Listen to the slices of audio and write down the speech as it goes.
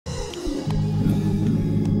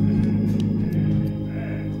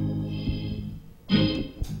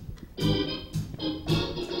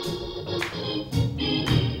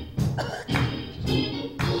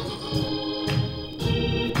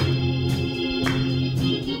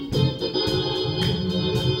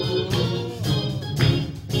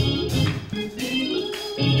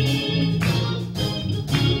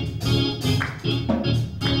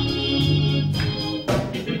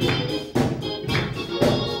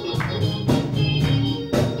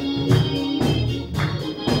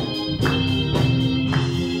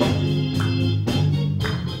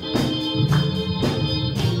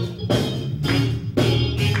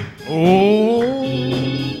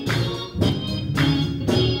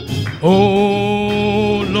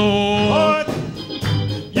Oh, Lord,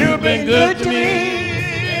 you've been good to me.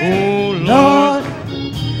 Oh, Lord,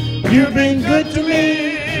 you've been good to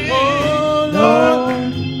me. Oh,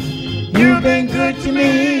 Lord, you've been good to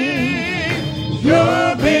me.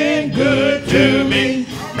 You've been good to me.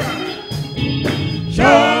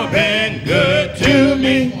 You've been good to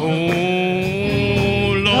me.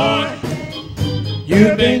 Oh, Lord,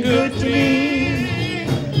 you've been good to me.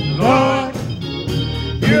 Lord,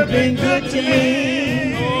 you've been good to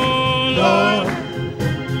me. Oh, Lord,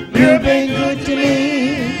 you've been good to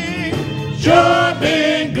me. Sure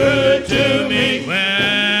been good to me.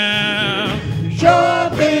 Well, sure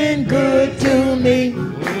been good to me.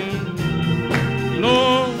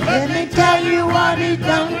 Lord, let me tell you what he's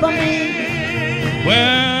done for me.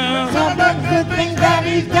 Well, some of the good things that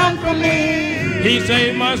he's done for me. He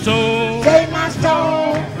saved my soul. Saved my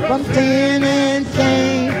soul from sin and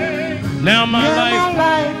shame. Now my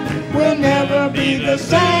life will never be the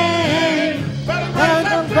same. By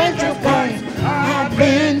the grace of Christ, I've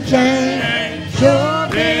been changed. Sure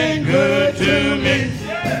been good to me.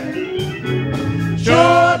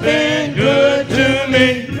 Sure been good to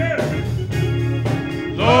me.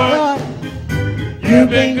 Lord, you've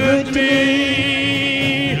been good to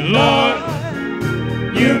me. Lord,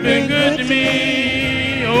 you've been good to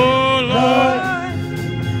me. Oh, Lord,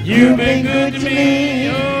 you've been good to me.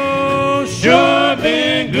 Oh, sure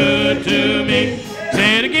been good to me.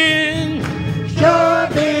 Say it again. Sure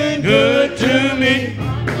been good to me.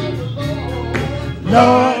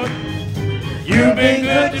 Lord, you've been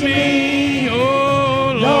good to me.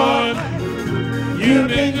 Oh, Lord, you've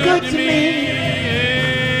been good to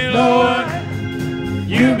me. Lord,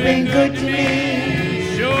 you've been good to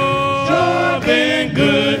me. Sure been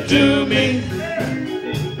good to me.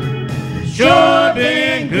 Sure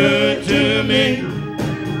been good to me.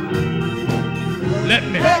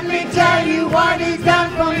 Let me tell you what he's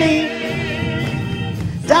done for me.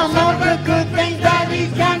 Some of the good things that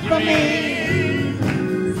he's done for me.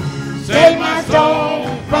 Save my soul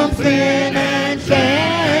from sin and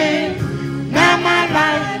shame. Now my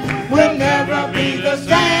life will never be the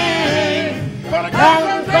same. By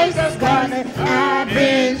the grace of God, I've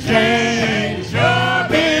been changed. Sure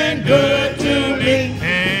been good to me.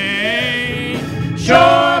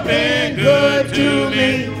 Sure been good to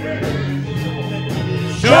me.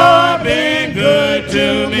 Sure been good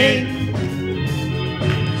to me.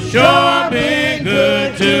 Sure been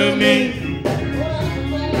good to me.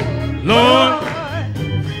 Lord,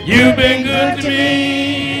 you've been good to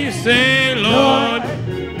me. Say, Lord,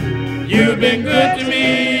 you've been good to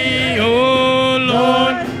me. Oh,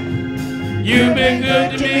 Lord, you've been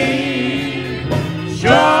good to me.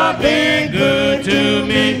 Sure been good to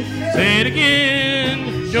me. Say it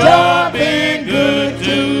again. Sure been good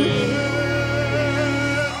to me.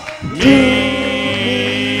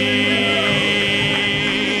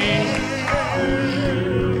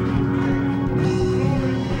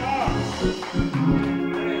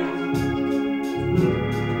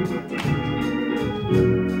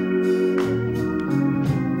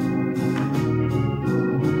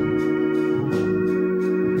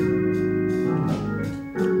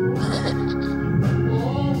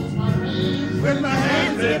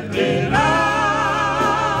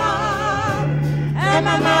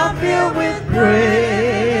 Filled with praise,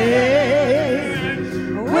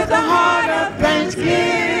 with a heart of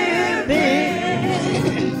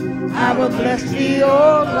thanksgiving, I will bless thee,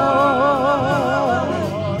 O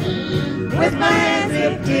Lord, with my hands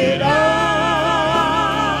lifted up,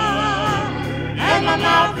 and my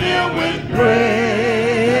mouth filled with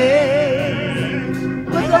praise,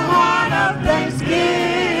 with a heart of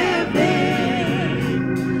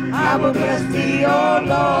thanksgiving, I will bless thee, O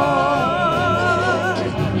Lord.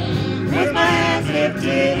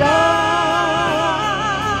 Lifted up,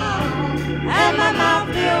 and my mouth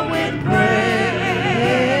filled with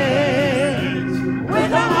praise,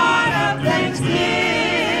 with a heart of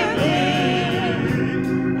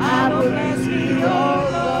thanksgiving, I will bless thee, O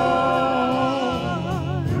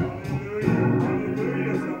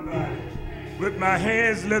Lord. With my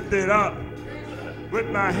hands lifted up, with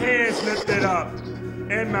my hands lifted up,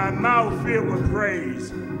 and my mouth filled with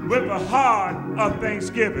praise, with a heart of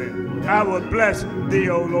thanksgiving, I will bless thee,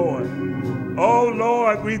 O Lord. O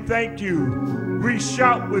Lord, we thank you. We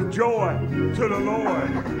shout with joy to the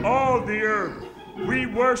Lord, all the earth. We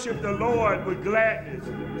worship the Lord with gladness.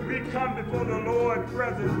 We come before the Lord's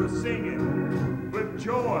presence with singing, with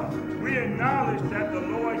joy. We acknowledge that the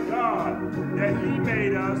Lord God, that he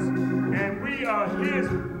made us, and we are his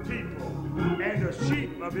people and the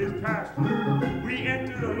sheep of his pasture. We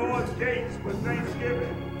enter the Lord's gates with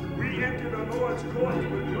thanksgiving. We enter the Lord's courts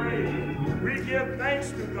with praise. We give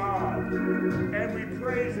thanks to God, and we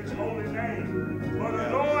praise His holy name. For the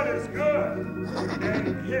Lord is good,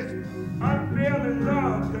 and His unfailing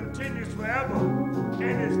love continues forever,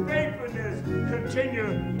 and His faithfulness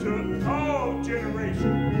continues to all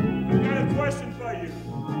generations. I got a question for you.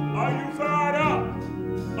 Are you fired up?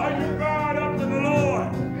 Are you fired up for the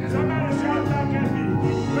Lord? Somebody shout back at me.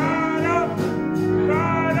 Fired up,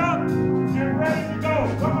 fired up, get ready to go.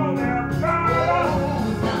 Come on now, fired up,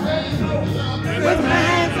 get ready to go. With my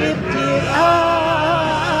hands lifted up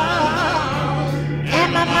and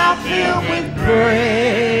my mouth filled with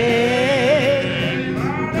praise,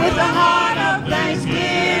 with a heart of thanksgiving,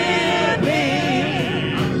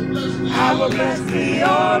 I will bless Thee,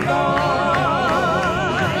 O Lord.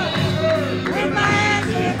 With my hands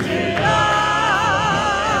lifted up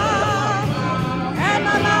and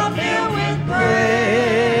my mouth filled with praise,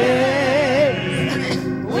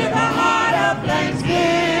 with a heart of thanksgiving,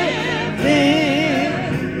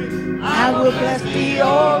 I will bless Thee, O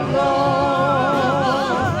Lord.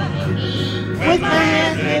 With my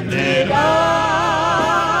hands lifted up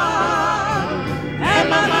and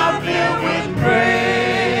my mouth filled with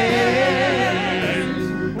praise,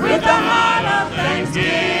 with a heart of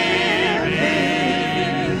thanksgiving,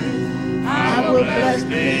 I will bless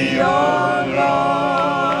Thee, O Lord.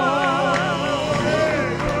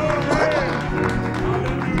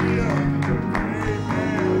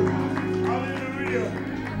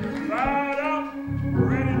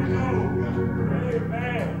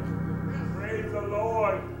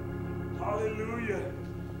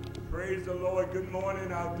 Praise the Lord. Good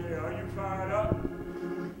morning out there. Are you fired up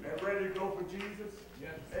and ready to go for Jesus?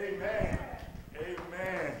 Yes. Amen.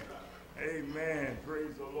 Amen. Amen.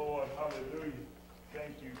 Praise the Lord. Hallelujah.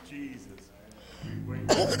 Thank you, Jesus.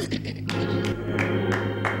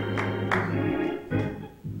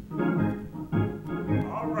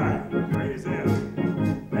 All right. Praise Him.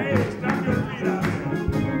 Hey, stomp your feet out there.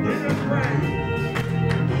 Give Him praise.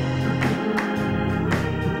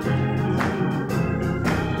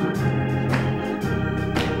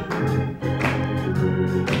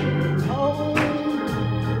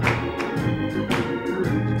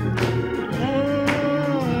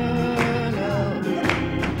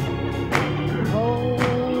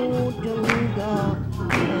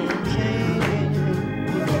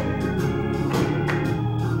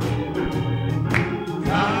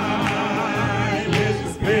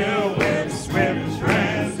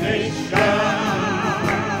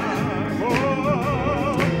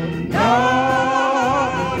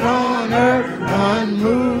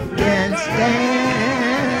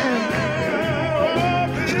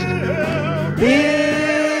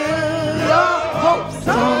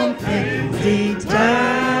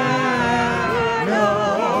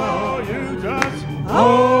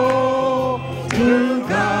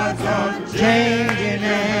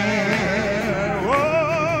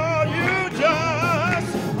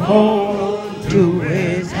 Hold to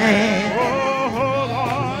His hand,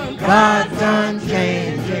 God's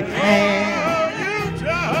unchanging hand.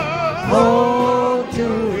 Hold to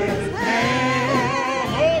His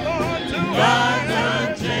hand, God's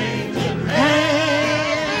unchanging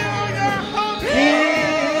hand.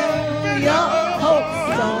 Feel your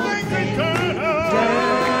hopes on things eternal.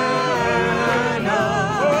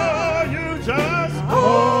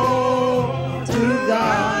 Hold to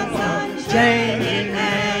God's unchanging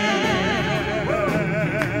hand.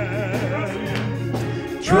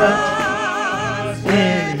 Trust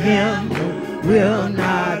in Him who will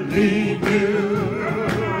not leave you.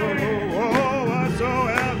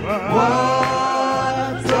 Whatsoever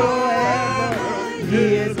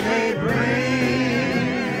years may bring.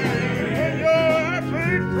 Your earthly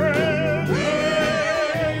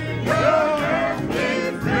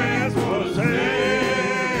friends will save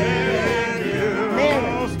you.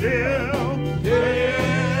 Still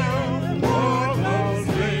more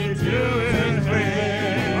closely to His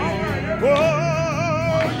hand.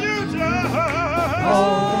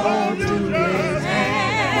 Hold to His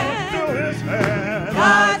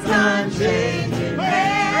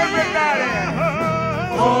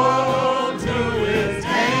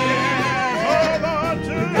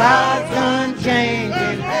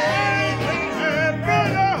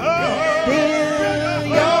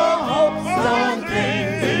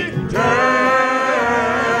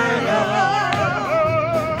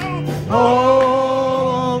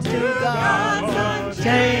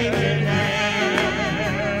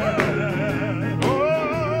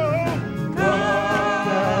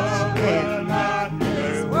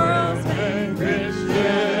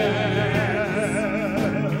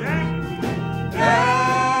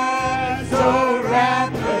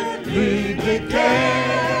decay.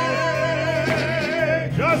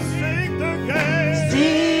 Just seek to gain.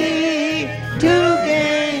 Seek to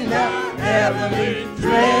gain the heavenly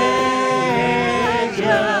treasure.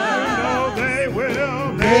 No, they will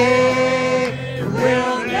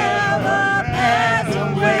never pass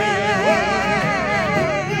away.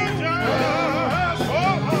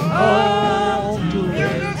 Hold to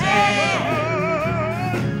his hand,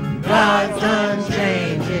 God's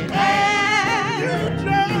unchanging hand.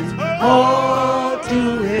 Hold to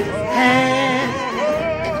his hand,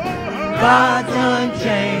 God's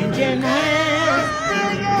unchanging hand.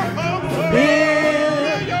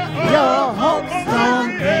 Build your hopes on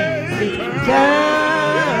things eternal.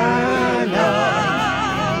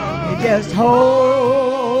 Just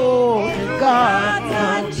hold to God's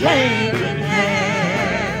unchanging hand.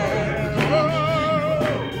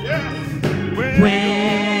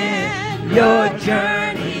 When your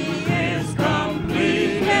journey is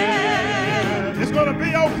completed, it's going to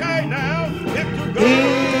be okay now. if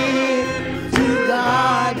to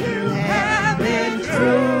God you have been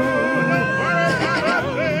true.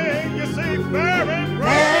 You see, fair and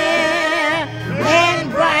Fair and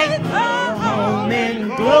bright, home in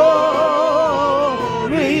glory.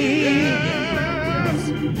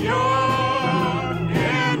 Your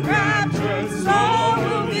enraptured soul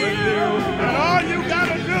will and all you got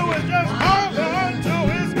to do is just hold on to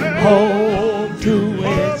his hand. hold to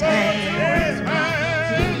his hand,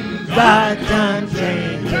 God's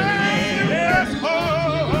unchanging hand. Yes,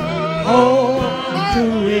 Hold to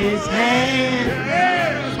his hand,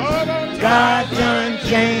 hold on to God's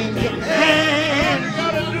unchanging hand. All you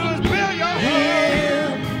got to do is build your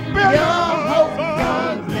Build your hope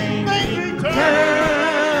on things eternal.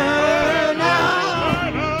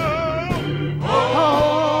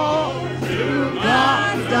 Hold to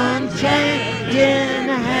God's unchanging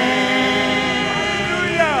hand.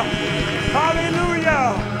 Hallelujah!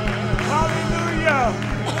 Hallelujah!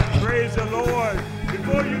 Praise the Lord.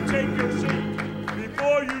 Before you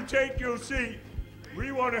take your seat,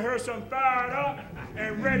 we want to hear some fired up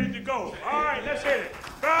and ready to go. All right, let's hit it.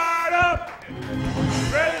 Fired up,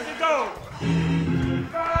 ready to go.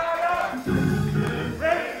 Fired up,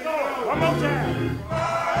 ready to go. One more time.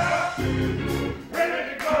 Fired up,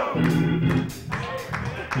 ready to go.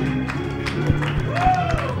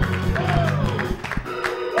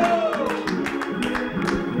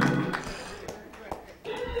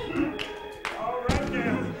 All right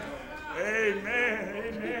now. Amen,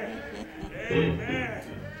 amen, amen.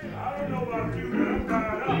 I don't know about you, but I'm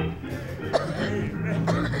fired up. Amen.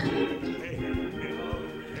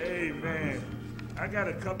 Amen. I got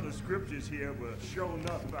a couple of scriptures here, but sure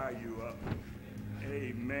enough fire you up.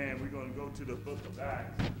 Amen. We're going to go to the book of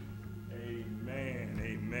Acts. Amen,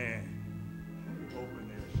 amen. I'm hoping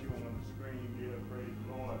they're showing on the screen here, praise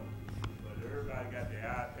the Lord. But everybody got their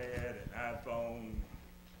iPad and iPhone,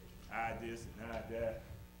 this and that.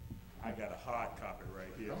 I got a hard copy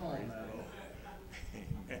right here. Praise the Lord.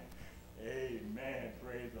 Amen. Amen.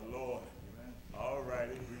 Praise the Lord. All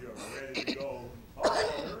righty, we are ready to go. Oh,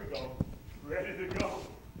 here we go. Ready to go.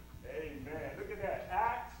 Amen. Look at that.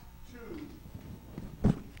 Acts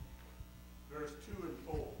 2, verse 2 and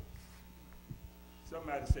 4.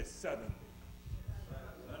 Somebody said suddenly.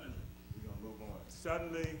 We're going to move on.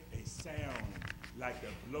 Suddenly, a sound like the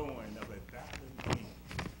blowing of a battling wind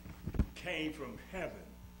came from heaven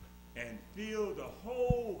and filled the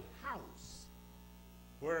whole house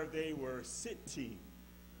where they were sitting.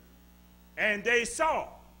 And they saw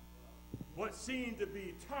what seemed to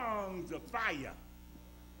be tongues of fire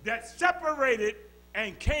that separated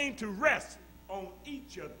and came to rest on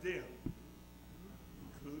each of them,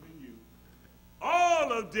 including you.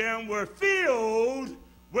 All of them were filled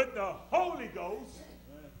with the Holy Ghost,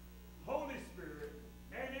 Holy Spirit,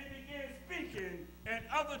 and they began speaking in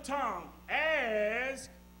other tongues as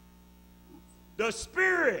the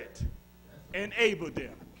Spirit enabled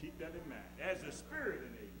them. Keep that in mind. As the Spirit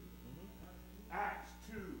enabled them. Acts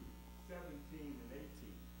 2, 17 and 18.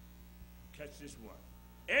 Catch this one.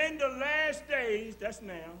 In the last days, that's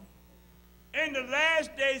now, in the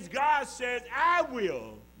last days, God says,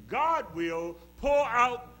 God will pour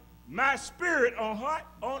out my Spirit on what?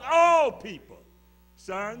 On all people.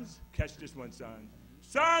 Sons, catch this one, sons.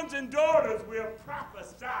 Sons and daughters will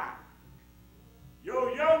prophesy.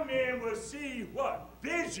 Your young men will see what?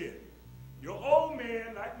 Vision. Your old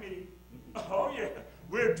men, like me, oh yeah,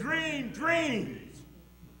 will dream dreams.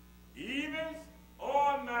 Even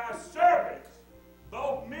on my servants,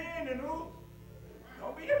 both men and who?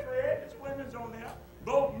 Don't be afraid, it's women's on there.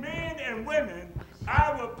 Both men and women,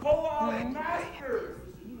 I will pour on my Spirit.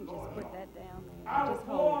 You can just put that down there. I will Just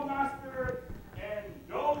pour hold on my Spirit, and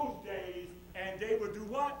those days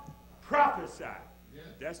what? Prophesy.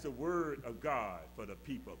 That's the word of God for the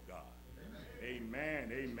people of God.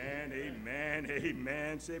 Amen, amen, amen,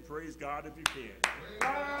 amen. Say praise God if you can.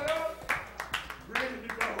 Ready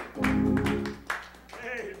to go.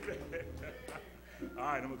 Amen. All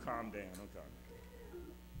right, I'm going to calm down.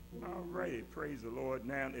 All right, praise the Lord.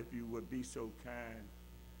 Now, if you would be so kind,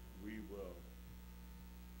 we will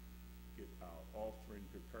get our offering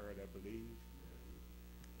prepared, I believe.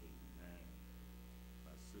 Amen.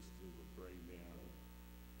 My sister will bring down.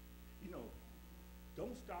 You know,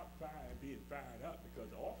 don't stop being fired up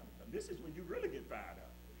because of offerings. This is when you really get fired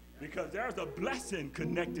up. Because there's a blessing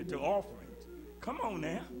connected to offerings. Come on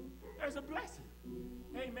now. There's a blessing.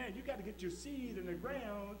 Amen. You got to get your seed in the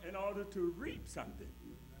ground in order to reap something.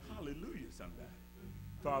 Hallelujah, somebody.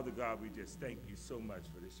 Father God, we just thank you so much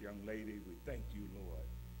for this young lady. We thank you, Lord,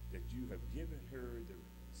 that you have given her the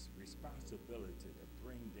responsibility to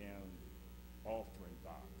bring down the offering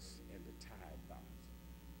box and the tithe box.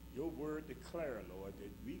 Your word declare, Lord,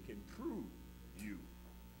 that we can prove you,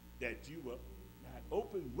 that you will not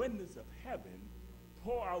open windows of heaven,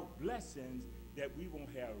 pour out blessings that we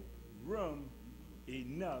won't have room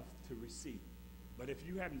enough to receive. But if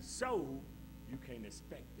you haven't sowed, you can't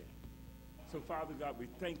expect that. So, Father God, we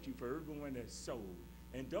thank you for everyone that sowed.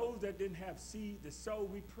 And those that didn't have seed to sow,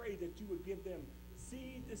 we pray that you would give them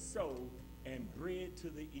seed to sow and bread to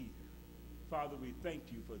the eater. Father, we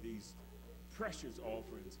thank you for these precious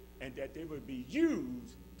offerings and that they would be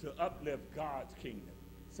used to uplift God's kingdom.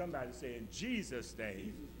 Somebody say, in Jesus'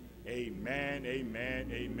 name, amen,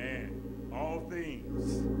 amen, amen. All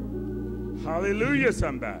things. Hallelujah,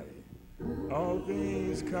 somebody. All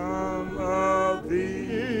things come of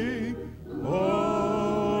thee,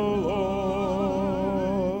 O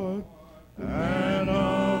Lord, and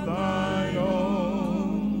of thine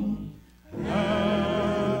own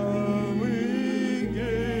have we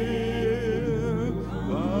given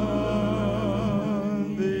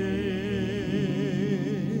thee.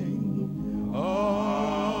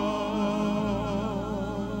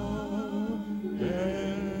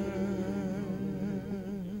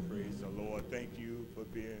 Praise the Lord. Thank you for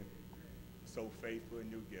being so faithful in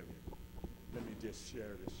your giving. Let me just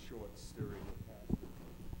share this short story with you.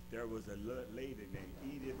 There was a lady named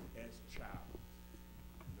Edith S. Child.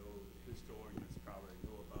 You know, historians probably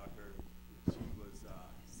know about her. She was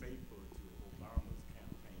faithful to Obama's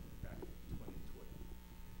campaign back in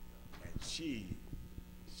 2012. And she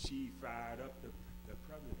fired up the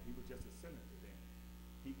president. He was just a senator then.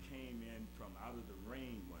 He came in from out of the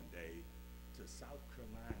rain one day to South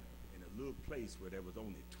Carolina in a little place where there was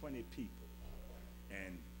only 20 people.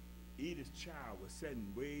 And Edith Child was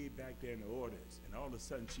sitting way back there in the orders, and all of a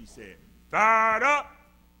sudden she said, fired up,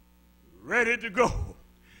 ready to go.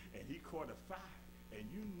 And he caught a fire. And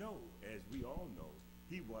you know, as we all know,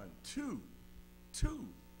 he won two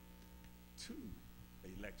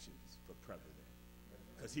elections for president.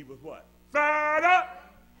 Because he was what? Fired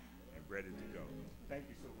up and ready to go. Thank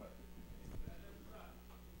you so much.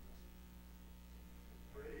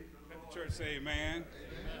 Let the church say amen.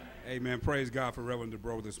 Amen. Praise God for Reverend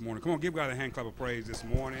DeBro this morning. Come on, give God a hand clap of praise this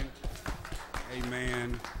morning.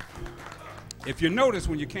 Amen. If you notice,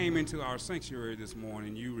 when you came into our sanctuary this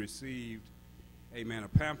morning, you received, amen, a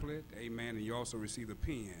pamphlet, amen, and you also received a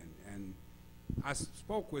pen. And I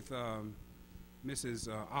spoke with Mrs.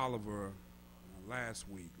 Oliver last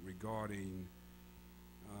week regarding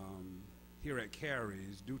here at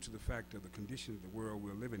Cary's, due to the fact of the condition of the world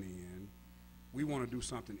we're living in, we want to do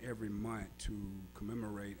something every month to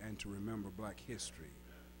commemorate and to remember black history.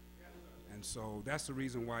 And so that's the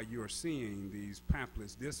reason why you're seeing these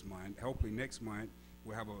pamphlets this month. Hopefully next month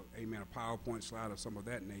we'll have a PowerPoint slide or some of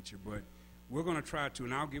that nature. But we're going to try to,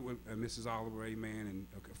 and I'll get with Mrs. Oliver, amen, and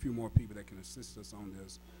a few more people that can assist us on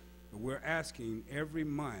this. But we're asking every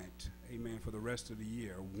month, amen, for the rest of the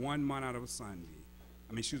year, 1 month out of a Sunday,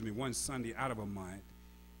 one Sunday out of a month,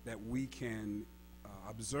 that we can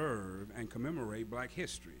observe and commemorate black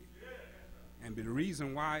history. And the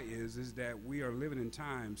reason why is that we are living in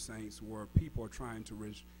times, saints, where people are trying to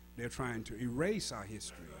erase our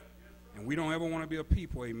history. And we don't ever want to be a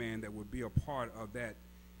people, amen, that would be a part of that,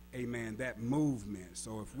 amen, that movement.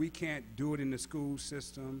 So if we can't do it in the school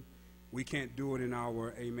system, we can't do it in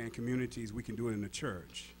our, amen, communities, we can do it in the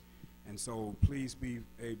church. And so please be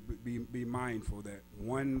mindful that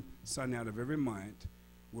 1 Sunday out of every month,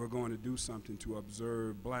 we're going to do something to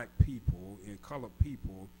observe black people and colored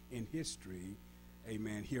people in history,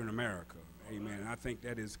 amen, here in America, amen. And I think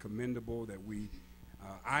that is commendable that we,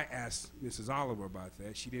 I asked Mrs. Oliver about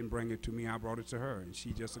that. She didn't bring it to me. I brought it to her, and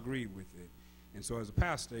she just agreed with it. And so as a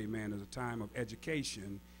pastor, amen, as a time of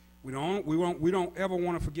education, We don't ever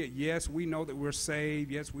want to forget, yes, we know that we're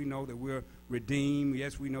saved. Yes, we know that we're redeemed.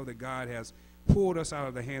 Yes, we know that God has pulled us out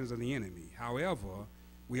of the hands of the enemy. However,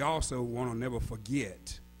 we also want to never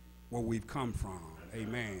forget where we've come from.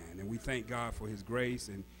 Amen. And we thank God for his grace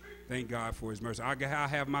and thank God for his mercy. I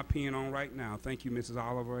have my pen on right now. Thank you, Mrs.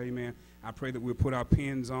 Oliver. Amen. I pray that we'll put our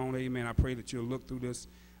pens on. Amen. I pray that you'll look through this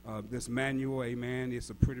manual. Amen.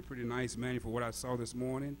 It's a pretty nice manual for what I saw this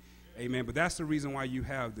morning. Amen. But that's the reason why you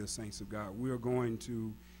have this, saints of God. We are going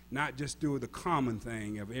to not just do the common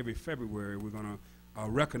thing of every February. We're going to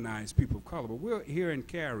recognize people of color. But we're here in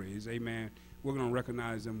Cary's, amen, we're going to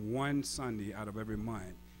recognize them one Sunday out of every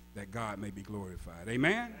month that God may be glorified.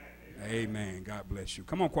 Amen? Amen. God bless you.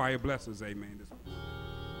 Come on, choir, bless us. Amen.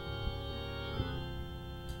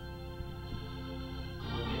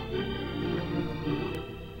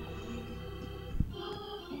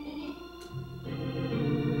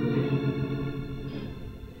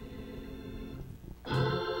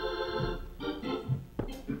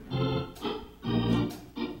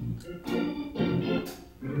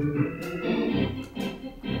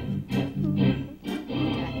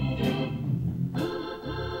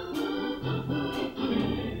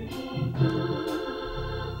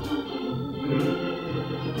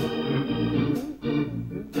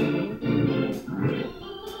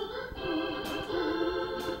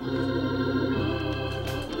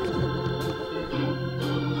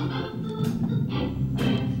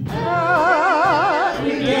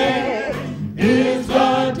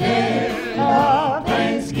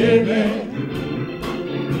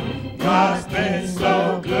 God's been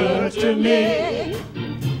so good to me.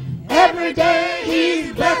 Every day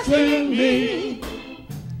he's blessing me.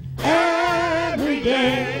 Every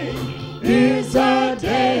day is a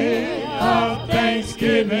day of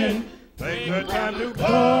thanksgiving. Take the time to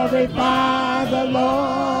glorify the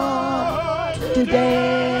Lord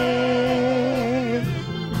today.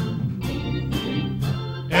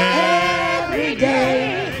 Every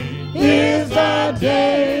day is a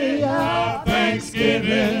day of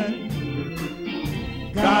thanksgiving.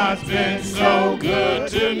 God's been so good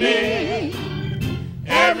to me.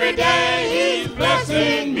 Every day he's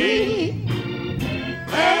blessing me.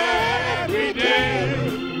 Every day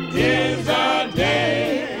is a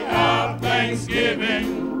day of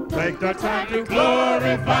thanksgiving. Take the time to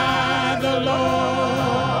glorify the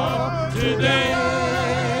Lord today.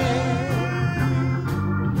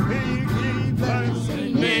 He's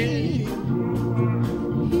blessing me.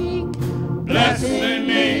 Blessing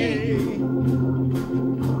me.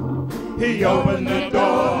 He opened the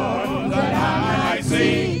door that I might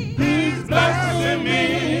see. He's blessing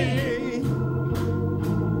me.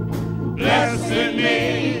 Blessing me.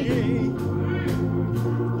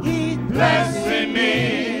 He's blessing me.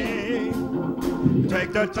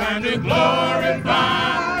 Take the time to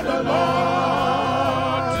glorify the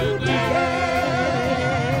Lord today.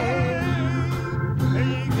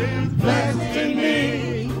 He's blessing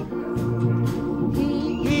me.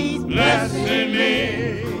 He's blessing me.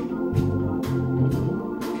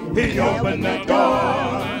 He opened the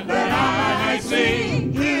door that I might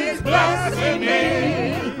see. He's blessing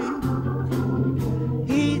me.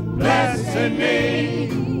 He's blessing me.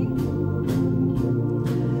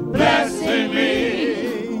 Blessing me.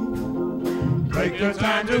 Take the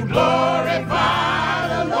time to glorify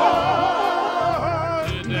the Lord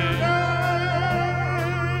today.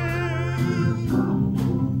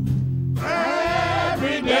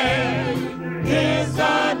 Every day is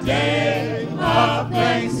a day of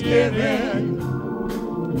thanksgiving.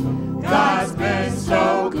 God's been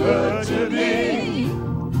so good to me.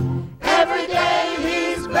 Every day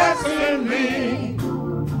he's blessing me.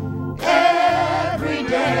 Every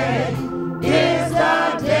day is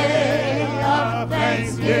a day of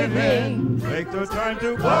thanksgiving. Take the time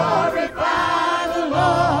to glorify the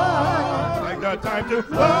Lord. Take the time to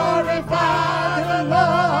glorify the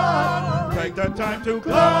Lord. Take the time to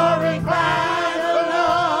glorify the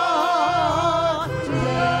Lord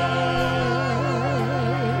today.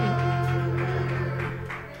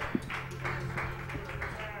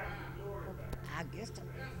 I guess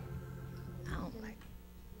I don't like it.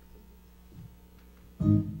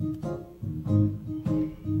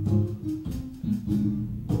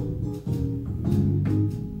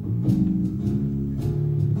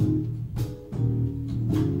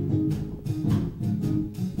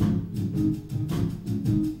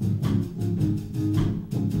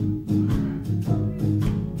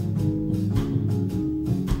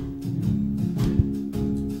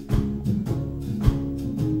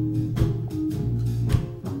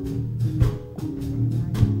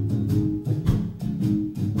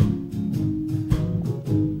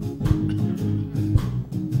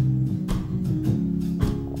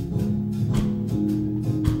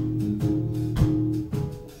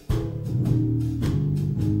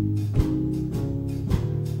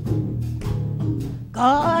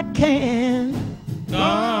 God can.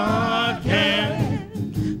 God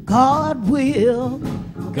can. God will.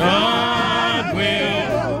 God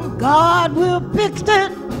will. God will fix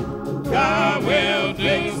it God will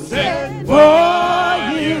fix it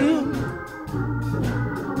for you.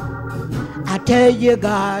 I tell you,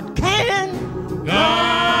 God can.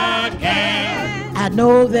 God can. I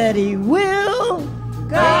know that He will.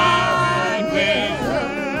 God will.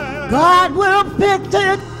 God will fix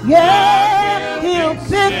it. Yeah, He'll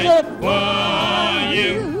fix it for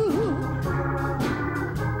you.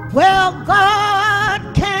 Well,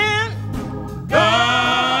 God can.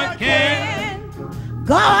 God can.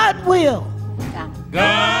 God will.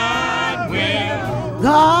 God will.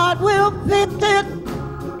 God will fix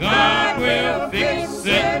it. God will fix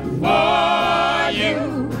it for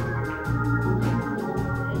you.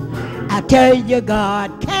 I tell you, God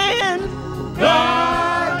can.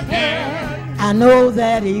 God can. I know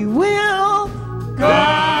that He will.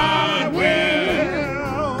 God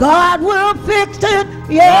will. God will fix it.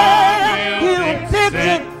 Yeah, He'll fix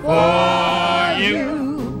it for you.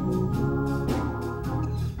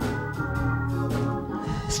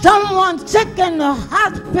 Someone sick in the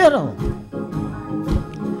hospital.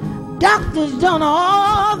 Doctors done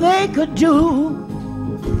all they could do.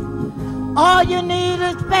 All you need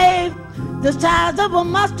is faith the size of a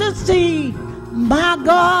mustard seed. My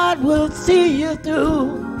God will see you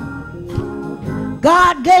through.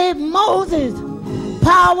 God gave Moses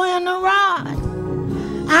power in the rod.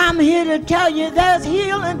 I'm here to tell you there's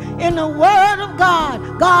healing in the Word of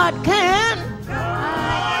God. God can.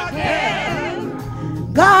 God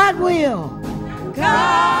can. God will.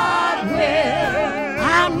 God will.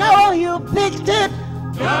 I know He'll fix it.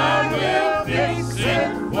 God will fix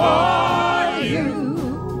it for you.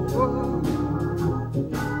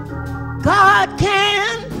 God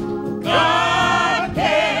can. God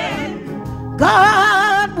can.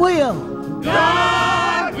 God will.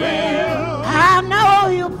 God will. I know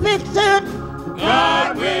He'll fix it.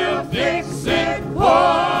 God will fix it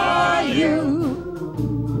for you.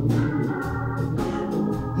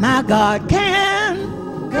 My God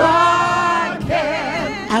can. God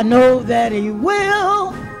can. I know that He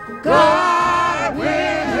will. God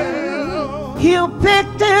will. He'll fix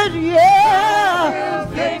it, yeah.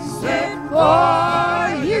 He'll fix it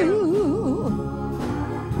for you.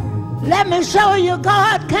 Let me show you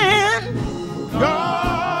God can.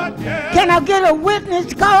 God can. Can I get a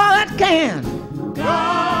witness? God can.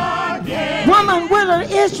 God can. Woman with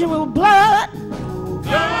an issue of blood,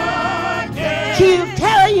 God can. she'll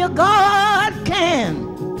tell you God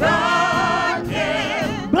can. God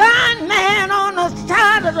can. Blind man on the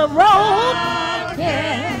side of the road, God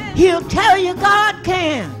can. he'll tell you God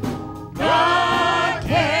can. God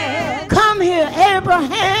can. Come here,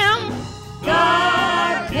 Abraham.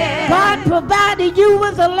 God can. God provided you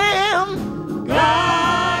with a lamb.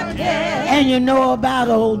 God can. And you know about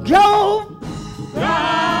old Job,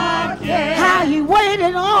 God can. how he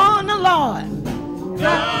waited on the Lord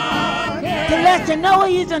God can. to let you know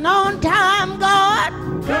He's an on-time God,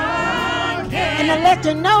 God can. and to let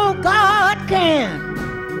you know God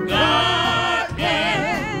can. God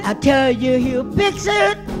can. I tell you, He'll fix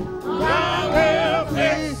it. God will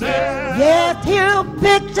fix it. Yes, He'll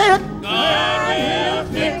fix it. God will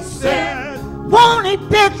fix it. Won't He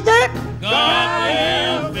fix it?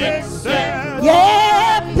 God will fix it.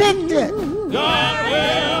 Yeah, fix it. God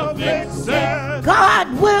will fix it.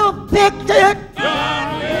 God will fix it.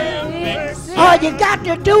 God will fix it. All you got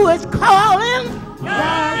to do is call Him.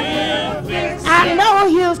 God will fix it. I know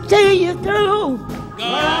He'll see you through.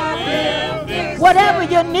 God will fix it. Whatever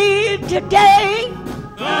you need today,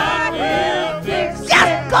 God will fix it.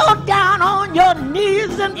 just go down on your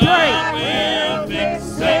knees and God pray. will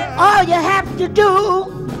fix it. All you have to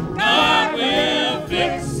do, God will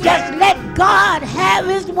fix it. just let God have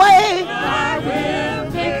His way. God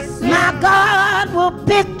will fix it. My God will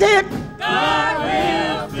fix it. God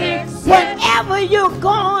will fix it. Whatever you're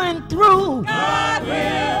going through, God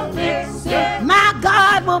will fix it. my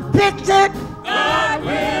God will fix it. God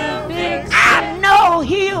will fix it. I know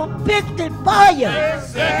He'll fix it for you.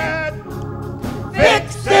 Fix it.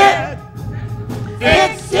 Fix it.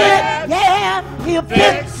 Fix it. Yeah, He'll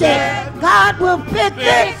fix it. God will fix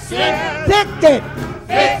it. Fix it. Fix it.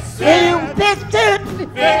 Fix He'll it. fix it.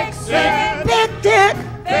 Fix it. Fix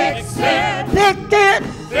it. Fix it. Fix it.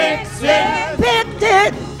 Fix it. Fix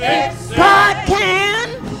it. Fix it. God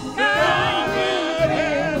can God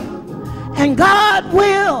will. and God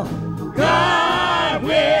will. God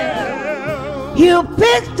will. He'll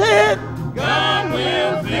fix it. God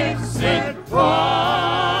will fix it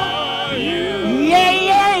for you. Yeah,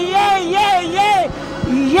 yeah, yeah, yeah, yeah.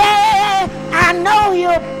 Yeah, I know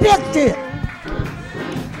fixed it.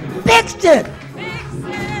 Fixed it.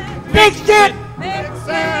 Fixed it.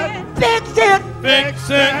 Fixed it. Fix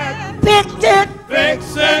it. Fixed it.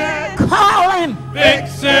 Fix it. Call him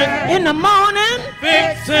Fix it. in the morning.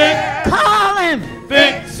 Fix it. Call him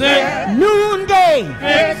Fix it. noonday.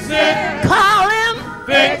 Fix it. Call him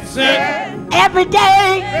Fix it. every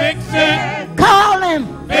day. Fix it. Call him.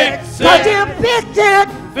 Fix Cause it. he'll fix it.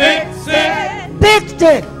 Fix it. Fixed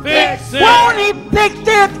it. Fix it. Won't he fix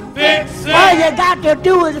it? Fix All you it. got to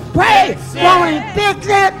do is pray. Fix it. Won't he fix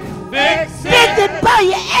it? Fix Fix it it. for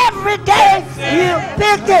you every day. Fix it. He'll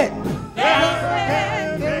fix it.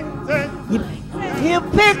 He'll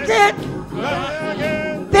fix it.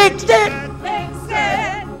 Fix it. Fix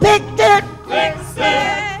it. Fix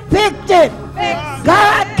it. Fix it.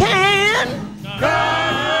 God can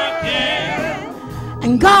God can.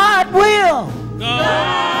 and God will.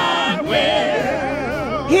 God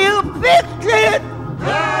will. He'll fix it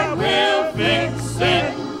God will fix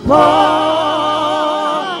it for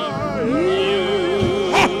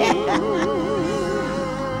you.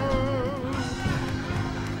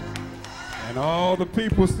 And all the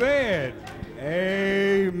people said,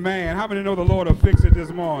 amen. How many know the Lord will fix it this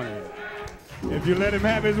morning? If you let him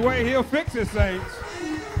have his way, he'll fix it, saints.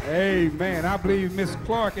 Amen. I believe Miss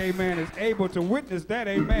Clark, amen, is able to witness that,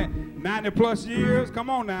 amen. 90 plus years, come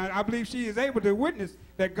on now. I believe she is able to witness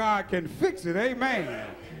that God can fix it, amen.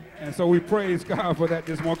 And so we praise God for that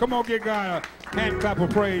this morning. Come on, give God a hand clap of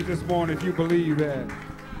praise this morning if you believe that.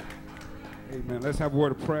 Amen. Let's have a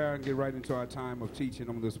word of prayer and get right into our time of teaching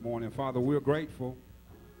on this morning. Father, we're grateful.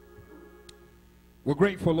 We're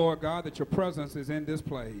grateful, Lord God, that your presence is in this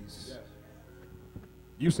place. Yes.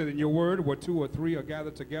 You said in your word, where 2 or 3 are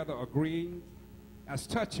gathered together, agreeing as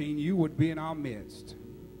touching, you would be in our midst.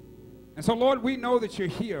 And so, Lord, we know that you're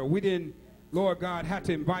here. We didn't, Lord God, have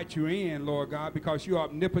to invite you in, Lord God, because you're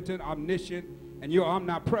omnipotent, omniscient, and you're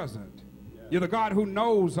omnipresent. Yes. You're the God who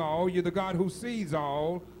knows all. You're the God who sees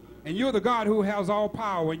all. And you're the God who has all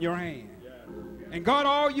power in your hand. Yes. And God,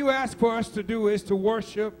 all you ask for us to do is to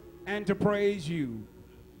worship and to praise you.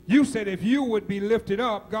 You said if you would be lifted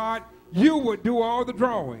up, God, you would do all the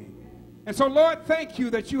drawing. And so, Lord, thank you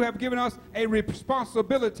that you have given us a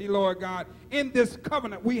responsibility, Lord God, in this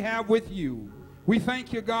covenant we have with you. We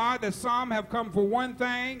thank you, God, that some have come for one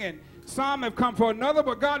thing and some have come for another,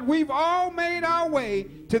 but God, we've all made our way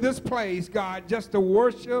to this place, God, just to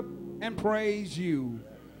worship and praise you.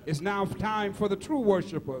 It's now time for the true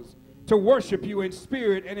worshipers to worship you in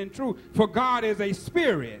spirit and in truth, for God is a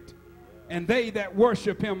spirit, and they that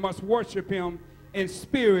worship him must worship him in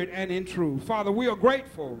spirit and in truth. Father, we are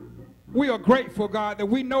grateful. We are grateful, God, that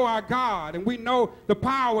we know our God, and we know the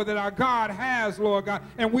power that our God has, Lord God,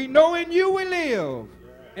 and we know in you we live,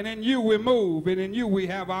 and in you we move, and in you we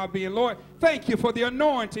have our being. Lord, thank you for the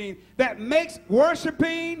anointing that makes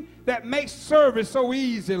worshiping, that makes service so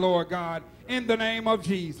easy, Lord God, in the name of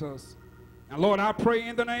Jesus. And Lord, I pray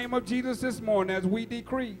in the name of Jesus this morning as we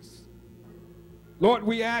decrease. Lord,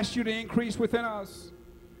 we ask you to increase within us.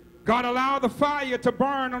 God, allow the fire to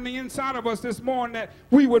burn on the inside of us this morning, that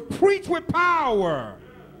we would preach with power.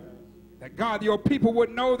 That, God, your people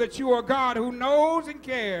would know that you are God who knows and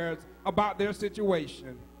cares about their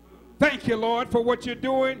situation. Thank you, Lord, for what you're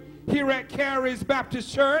doing here at Cary's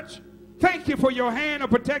Baptist Church. Thank you for your hand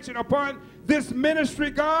of protection upon this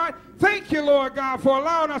ministry, God. Thank you, Lord God, for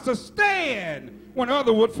allowing us to stand when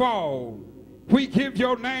others would fall. We give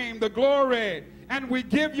your name the glory, and we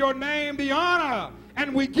give your name the honor,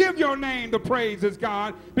 and we give your name the praises,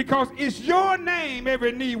 God, because it's your name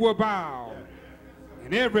every knee will bow,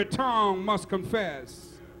 and every tongue must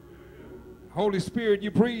confess. Holy Spirit,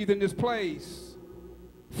 you breathe in this place.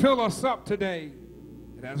 Fill us up today,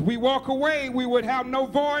 that as we walk away, we would have no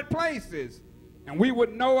void places, and we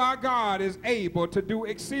would know our God is able to do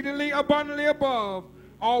exceedingly abundantly above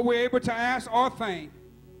all we're able to ask or think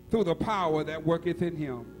through the power that worketh in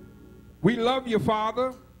him. We love you,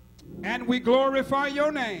 Father, and we glorify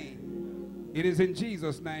your name. It is in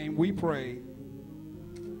Jesus' name we pray.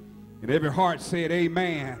 And every heart said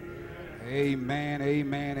amen. Amen,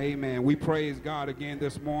 amen, amen. We praise God again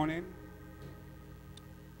this morning.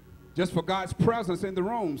 Just for God's presence in the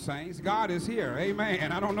room, saints. God is here.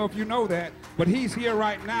 Amen. I don't know if you know that, but he's here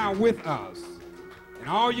right now with us. And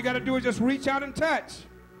all you got to do is just reach out and touch,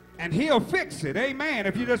 and he'll fix it. Amen.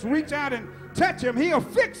 If you just reach out and touch him, he'll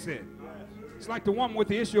fix it. It's like the woman with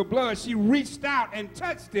the issue of blood. She reached out and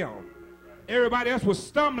touched him. Everybody else was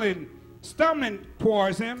stumbling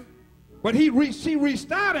towards him, but she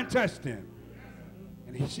reached out and touched him,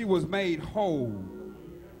 and she was made whole.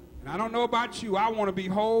 And I don't know about you, I want to be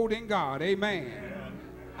whole in God. Amen.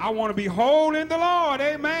 I want to be whole in the Lord.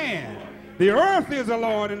 Amen. The earth is the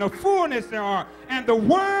Lord, and the fullness thereof, and the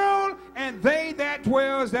world, and they that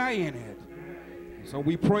dwells therein it. So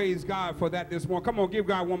we praise God for that this morning. Come on, give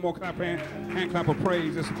God one more hand clap of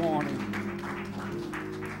praise this morning.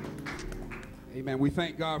 Amen. We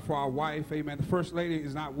thank God for our wife. Amen. The First Lady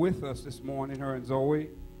is not with us this morning, her and Zoe.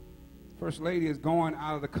 First Lady is going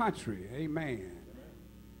out of the country. Amen.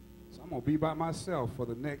 So I'm going to be by myself for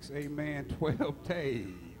the next, amen, 12 days.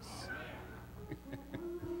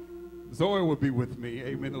 Zoe will be with me.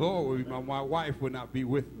 Amen. The Lord will be, my wife will not be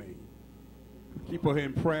with me. Keep her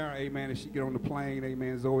in prayer. Amen. As she get on the plane,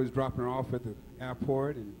 amen. Zoe's dropping her off at the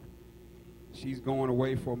airport, and she's going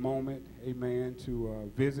away for a moment, amen,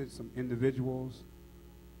 to visit some individuals.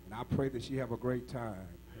 And I pray that she have a great time.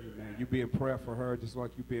 Amen. You be in prayer for her just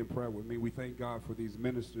like you be in prayer with me. We thank God for these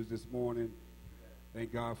ministers this morning.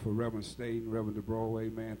 Thank God for Reverend Staten, Reverend DeBro,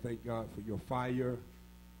 amen. Thank God for your fire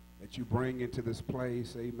that you bring into this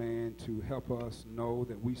place, amen, to help us know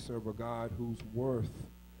that we serve a God who's worth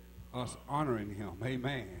us honoring him,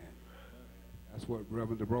 amen. That's what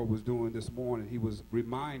Reverend DeBro was doing this morning. He was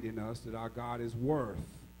reminding us that our God is worth,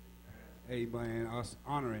 amen, us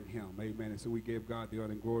honoring him, amen. And so we gave God the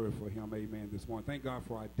honor and glory for him, amen, this morning. Thank God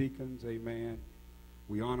for our deacons, amen.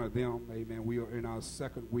 We honor them, amen. We are in our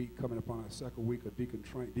second week, coming upon our second week of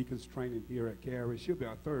deacons training here at Cary. It should be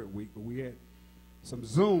our third week, but we had some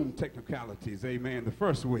Zoom technicalities, amen, the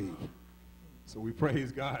first week. So we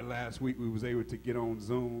praise God. Last week we was able to get on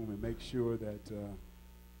Zoom and make sure that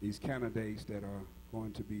these candidates that are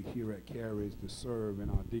going to be here at Cary to serve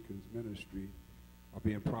in our deacons ministry are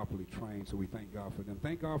being properly trained. So we thank God for them.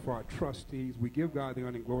 Thank God for our trustees. We give God the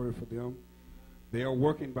honor and glory for them. They are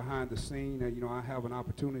working behind the scene. And, you know, I have an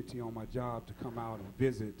opportunity on my job to come out and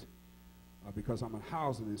visit because I'm a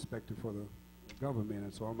housing inspector for the government.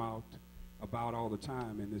 And so I'm out about all the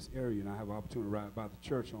time in this area, and I have an opportunity to ride by the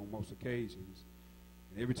church on most occasions.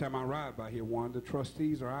 And every time I ride by here, one of the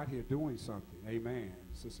trustees are out here doing something. Amen.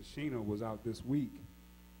 Sister Sheena was out this week,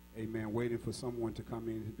 amen, waiting for someone to come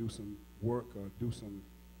in to do some work or do some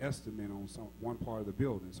estimate on one part of the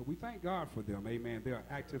building. So we thank God for them. Amen. They are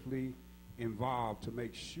actively involved to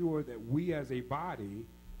make sure that we as a body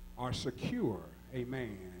are secure.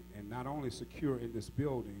 Amen. And not only secure in this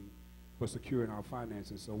building, but secure in our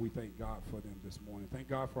finances. So we thank God for them this morning. Thank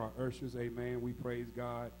God for our ushers. Amen. We praise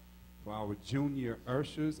God for our junior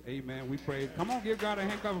ushers. Amen. We praise. Come on, give God a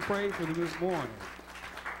hand clap of praise for them this morning.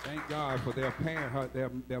 Thank God for their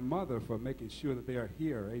parent, their mother, for making sure that they are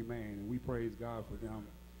here. Amen. And we praise God for them.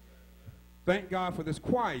 Thank God for this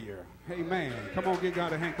choir. Amen. Come on, give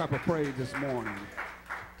God a hand clap of praise this morning.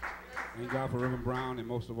 Thank God for Reverend Brown, and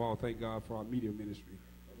most of all, thank God for our media ministry.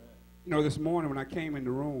 You know, this morning when I came in the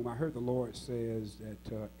room, I heard the Lord says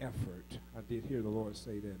that effort. I did hear the Lord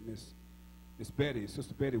say that. Miss Betty,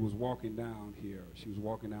 Sister Betty was walking down here. She was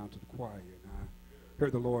walking down to the choir, and I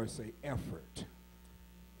heard the Lord say effort.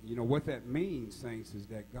 You know, what that means, saints, is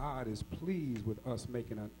that God is pleased with us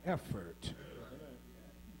making an effort.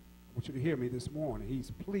 I want you to hear me this morning. He's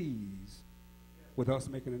pleased with us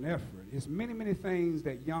making an effort. There's many, many things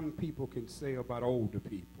that young people can say about older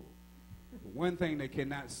people. But one thing they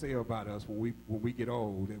cannot say about us when we get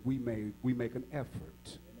old, that we make an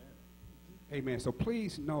effort. Amen. So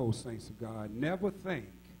please know, saints of God, never think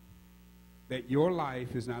that your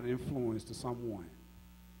life is not an influence to someone.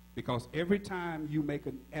 Because every time you make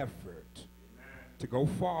an effort to go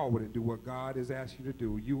forward and do what God has asked you to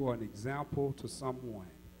do, you are an example to someone.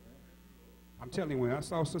 I'm telling you, when I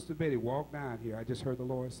saw Sister Betty walk down here, I just heard the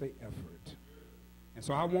Lord say effort. And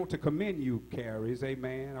so I want to commend you, Carys,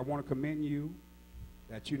 amen. I want to commend you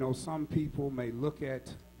that, you know, some people may look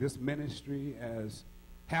at this ministry as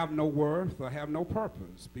have no worth or have no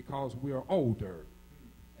purpose because we are older.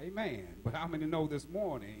 Amen. But how many know this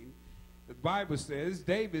morning, the Bible says,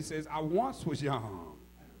 David says, I once was young,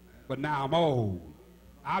 but now I'm old.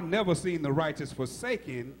 I've never seen the righteous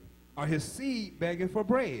forsaken or his seed begging for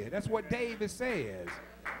bread. That's what David says.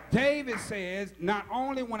 David says, not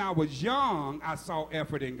only when I was young, I saw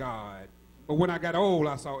effort in God, but when I got old,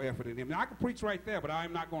 I saw effort in him. Now, I could preach right there, but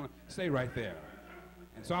I'm not going to stay right there.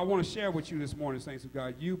 And so I want to share with you this morning, saints of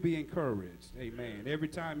God, you be encouraged. Amen. Every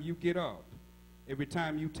time you get up, every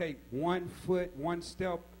time you take one foot, one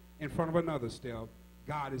step in front of another step,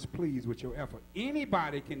 God is pleased with your effort.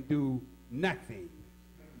 Anybody can do nothing,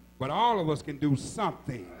 but all of us can do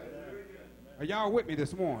something. Are y'all with me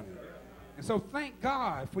this morning? And so thank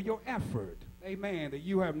God for your effort, amen, that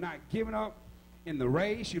you have not given up in the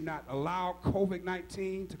race. You've not allowed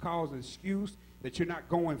COVID-19 to cause an excuse that you're not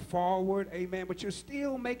going forward, amen, but you're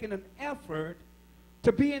still making an effort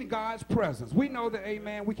to be in God's presence. We know that,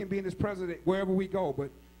 amen, we can be in his presence wherever we go, but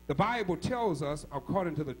the Bible tells us,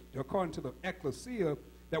 according to the ecclesia,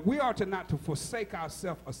 that we are not to forsake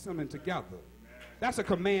ourselves assembling together. That's a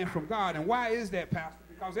command from God. And why is that, Pastor?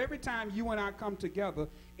 Because every time you and I come together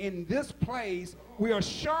in this place, we are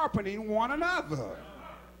sharpening one another.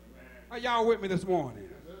 Are y'all with me this morning?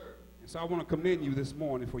 And so I want to commend you this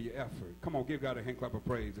morning for your effort. Come on, give God a hand clap of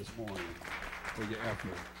praise this morning for your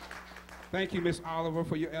effort. Thank you, Miss Oliver,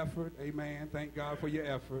 for your effort. Amen. Thank God for your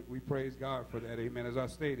effort. We praise God for that. Amen. As I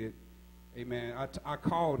stated, amen, I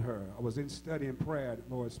called her. I was in study and prayer.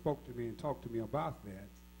 The Lord spoke to me and talked to me about that.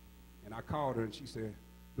 And I called her, and she said,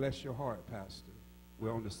 bless your heart, Pastor.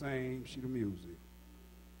 We're on the same sheet of music.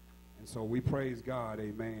 And so we praise God,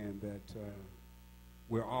 amen, that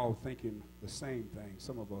we're all thinking the same thing.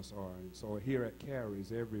 Some of us are. And so here at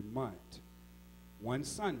Cary's every month, one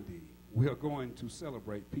Sunday, we are going to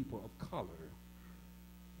celebrate people of color.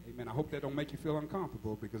 Amen. I hope that don't make you feel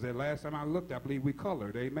uncomfortable, because the last time I looked, I believe we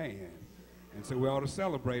colored. Amen. And so we ought to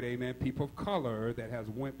celebrate, amen, people of color that has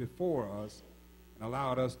went before us and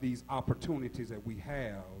allowed us these opportunities that we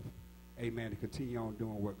have, amen, to continue on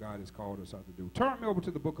doing what God has called us out to do. Turn me over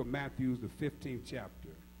to the book of Matthew, the 15th chapter.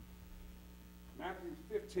 Matthew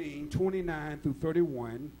 15, 29 through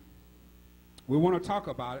 31. We want to talk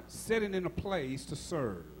about it, setting in a place to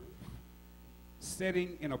serve.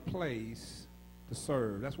 Setting in a place to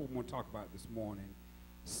serve. That's what we want to talk about this morning.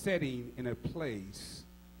 Setting in a place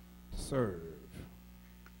to serve.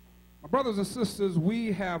 My brothers and sisters,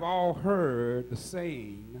 we have all heard the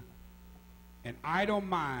saying, an idle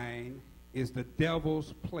mind is the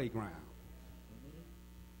devil's playground.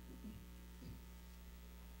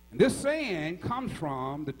 And this saying comes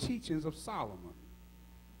from the teachings of Solomon,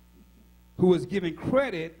 who is given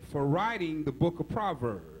credit for writing the book of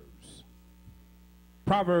Proverbs.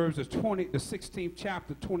 Proverbs is the 16th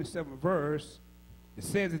chapter, 27th verse. It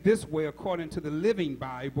says it this way, according to the Living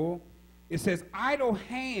Bible. It says, idle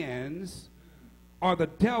hands are the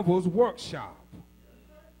devil's workshop.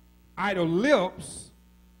 Idle lips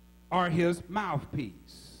are his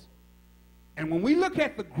mouthpiece. And when we look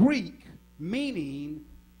at the Greek meaning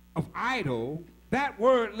of idle, that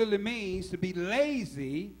word literally means to be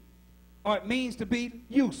lazy, or it means to be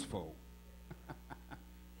useful.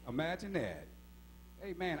 Imagine that.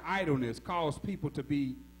 Amen. Idleness causes people to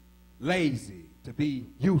be lazy, to be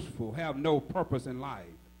useful, have no purpose in life.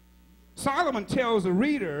 Solomon tells the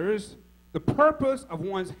readers the purpose of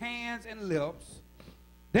one's hands and lips.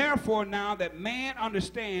 Therefore, now that man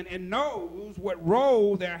understands and knows what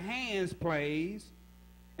role their hands plays,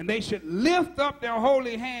 and they should lift up their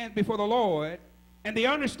holy hands before the Lord, and they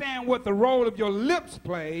understand what the role of your lips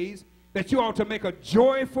plays, that you ought to make a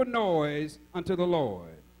joyful noise unto the Lord.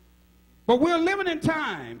 But we're living in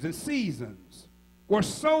times and seasons where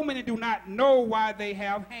so many do not know why they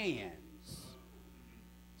have hands.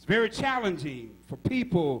 It's very challenging for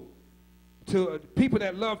people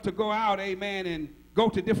that love to go out, amen, and go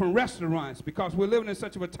to different restaurants, because we're living in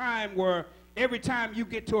such of a time where every time you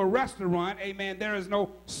get to a restaurant, amen, there is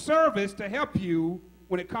no service to help you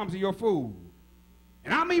when it comes to your food.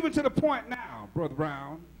 And I'm even to the point now, Brother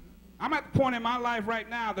Brown, I'm at the point in my life right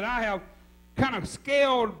now that I have kind of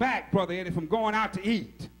scaled back, Brother Eddie, from going out to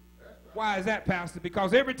eat. Why is that, Pastor?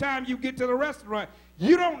 Because every time you get to the restaurant,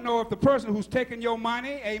 you don't know if the person who's taking your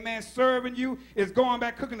money, amen, serving you, is going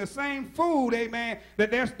back cooking the same food, amen,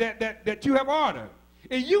 that you have ordered.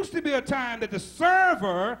 It used to be a time that the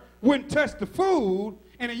server wouldn't touch the food,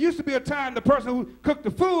 and it used to be a time the person who cooked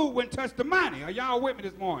the food wouldn't touch the money. Are y'all with me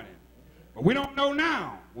this morning? But we don't know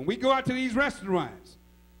now. When we go out to these restaurants,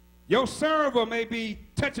 your server may be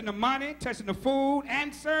touching the money, touching the food,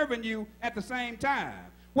 and serving you at the same time.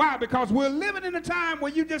 Why? Because we're living in a time where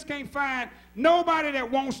you just can't find nobody that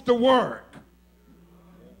wants to work.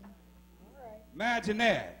 Imagine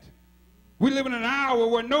that. We live in an hour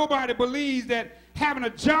where nobody believes that having a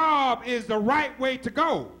job is the right way to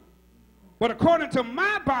go. But according to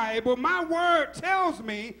my Bible, my word tells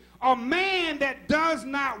me a man that does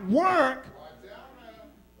not work,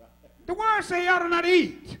 the word say you ought to not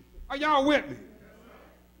eat. Are y'all with me?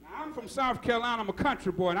 Now, I'm from South Carolina. I'm a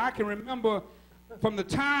country boy, and I can remember from the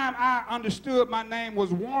time I understood my name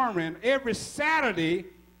was Warren, every Saturday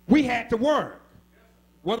we had to work.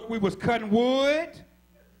 Whether we was cutting wood,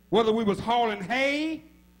 whether we was hauling hay,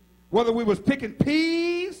 whether we was picking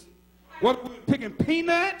peas, whether we was picking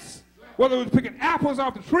peanuts, whether we was picking apples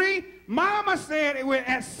off the tree, Mama said at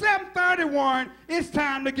 7:31, it's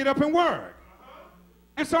time to get up and work.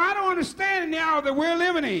 And so I don't understand now that we're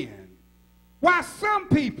living in why some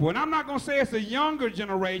people, and I'm not going to say it's a younger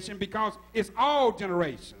generation because it's all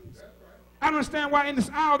generations, I don't understand why in this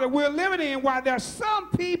hour that we're living in, why there are some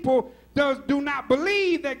people do not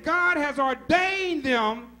believe that God has ordained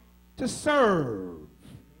them to serve.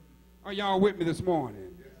 Are y'all with me this morning?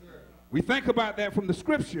 Yes, sir. We think about that from the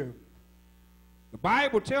scripture. The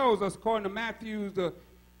Bible tells us, according to Matthew, the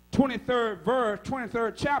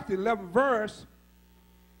 23rd chapter, 11th verse,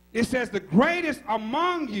 it says, the greatest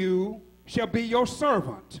among you shall be your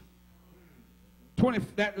servant.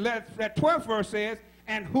 That 12th verse says,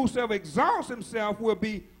 and whosoever exalts himself will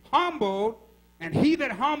be humbled, and he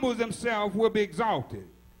that humbles himself will be exalted.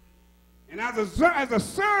 And as a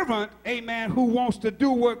servant, amen, who wants to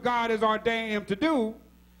do what God has ordained him to do,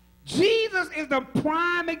 Jesus is the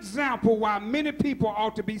prime example why many people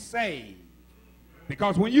ought to be saved.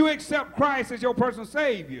 Because when you accept Christ as your personal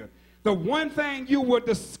Savior, the one thing you will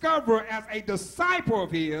discover as a disciple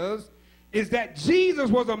of his is that Jesus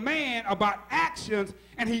was a man about actions,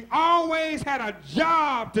 and he always had a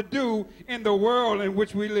job to do in the world in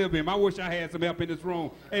which we live in. I wish I had some help in this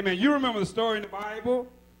room. Amen. You remember the story in the Bible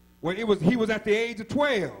where he was at the age of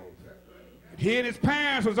 12. He and his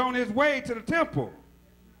parents was on his way to the temple.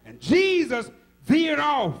 And Jesus veered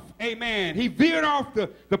off, amen. He veered off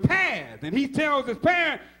the path, and he tells his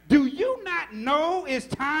parents, do you not know it's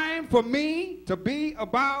time for me to be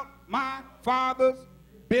about my Father's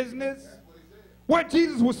business? What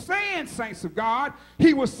Jesus was saying, saints of God,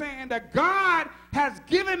 he was saying that God has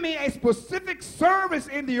given me a specific service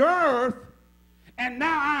in the earth, and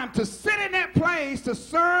now I am to sit in that place to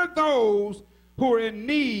serve those who are in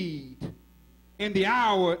need in the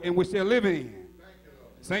hour in which they're living in.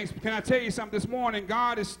 Saints, can I tell you something this morning?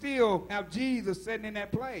 God is still have Jesus sitting in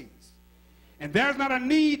that place. And there's not a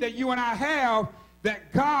need that you and I have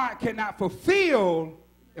that God cannot fulfill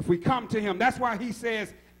if we come to him. That's why he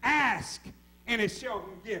says, ask and it shall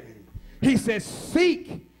be given. He says,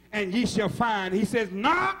 seek and ye shall find. He says,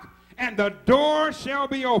 knock and the door shall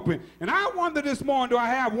be open. And I wonder this morning, do I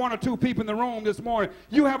have one or two people in the room this morning?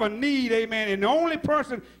 You have a need, amen, and the only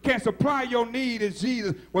person can supply your need is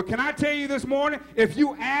Jesus. Well, can I tell you this morning, if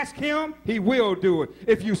you ask him, he will do it.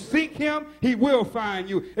 If you seek him, he will find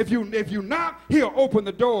you. If you knock, he'll open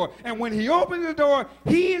the door. And when he opens the door,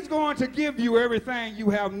 he is going to give you everything you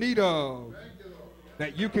have need of,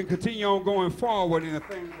 that you can continue on going forward in the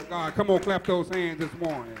things of God. Come on, clap those hands this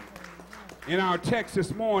morning. In our text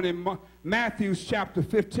this morning, Matthew chapter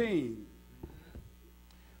 15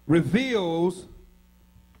 reveals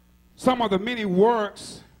some of the many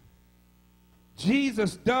works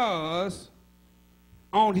Jesus does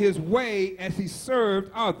on his way as he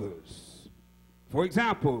served others. For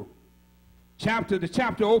example, the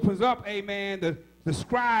chapter opens up, amen, the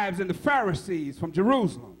scribes and the Pharisees from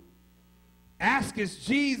Jerusalem asks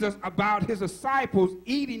Jesus about his disciples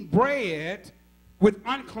eating bread with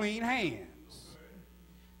unclean hands.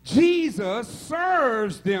 Jesus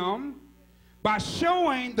serves them by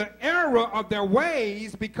showing the error of their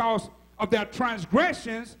ways because of their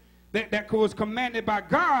transgressions that was commanded by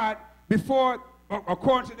God before,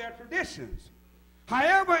 according to their traditions.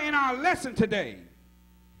 However, in our lesson today,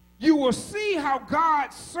 you will see how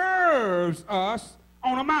God serves us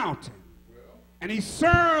on a mountain. And he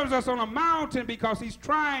serves us on a mountain because he's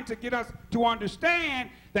trying to get us to understand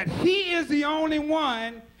that he is the only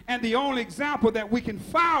one and the only example that we can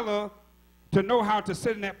follow to know how to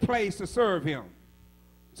sit in that place to serve him.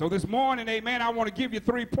 So this morning, amen, I want to give you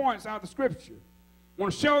 3 points out of the scripture. I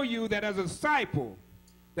want to show you that as a disciple,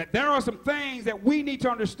 that there are some things that we need to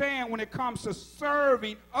understand when it comes to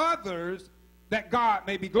serving others that God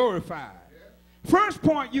may be glorified. First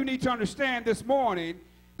point you need to understand this morning,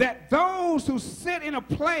 that those who sit in a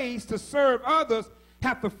place to serve others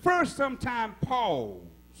have to first sometime pause.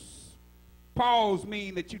 Pause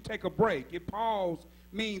means that you take a break. It pause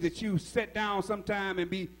means that you sit down sometime and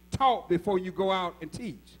be taught before you go out and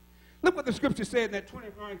teach. Look what the scripture said in that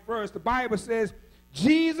 29th verse. The Bible says,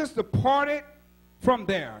 Jesus departed from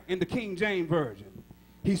there in the King James Version.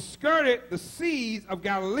 He skirted the seas of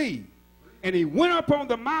Galilee, and he went up on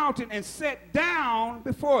the mountain and sat down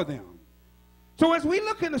before them. So as we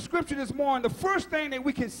look in the scripture this morning, the first thing that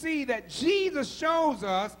we can see that Jesus shows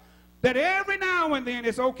us that every now and then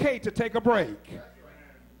it's okay to take a break.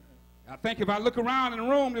 I think if I look around in the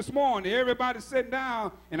room this morning, everybody's sitting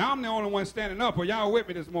down, and I'm the only one standing up. Are y'all with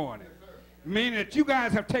me this morning? Meaning that you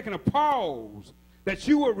guys have taken a pause, that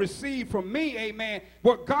you will receive from me, amen,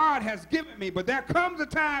 what God has given me. But there comes a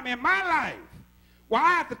time in my life where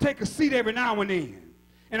I have to take a seat every now and then.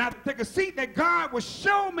 And I have to take a seat that God will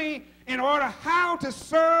show me in order how to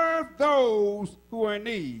serve those who are in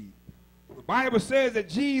need. The Bible says that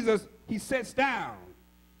Jesus, he sits down.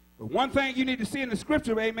 But one thing you need to see in the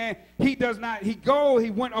scripture, amen, he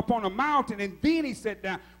went up on a mountain and then he sat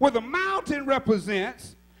down. Well, the mountain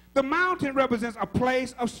represents a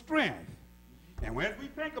place of strength. And as we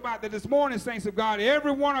think about that this morning, saints of God,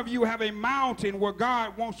 every one of you have a mountain where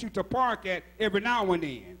God wants you to park at every now and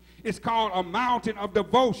then. It's called a mountain of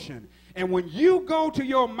devotion. And when you go to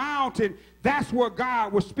your mountain, that's where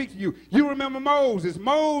God will speak to you. You remember Moses.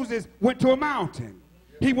 Moses went to a mountain.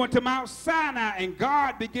 He went to Mount Sinai, and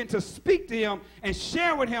God began to speak to him and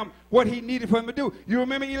share with him what he needed for him to do. You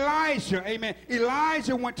remember Elijah, amen.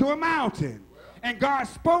 Elijah went to a mountain, and God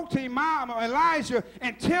spoke to Elijah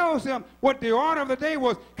and tells him what the order of the day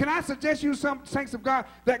was. Can I suggest you, some saints of God,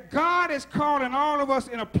 that God is calling all of us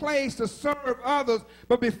in a place to serve others,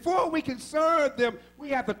 but before we can serve them, we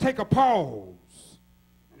have to take a pause.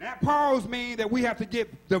 And that pause means that we have to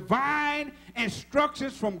get divine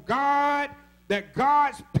instructions from God, that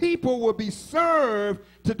God's people will be served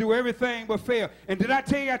to do everything but fail. And did I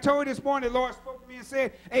tell you, I told you this morning, the Lord spoke to me and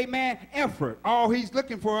said, amen, effort. All he's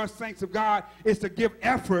looking for us, saints of God, is to give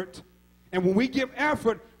effort. And when we give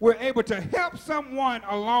effort, we're able to help someone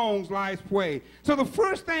along life's way. So the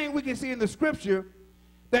first thing we can see in the scripture,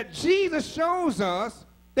 that Jesus shows us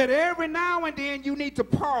that every now and then you need to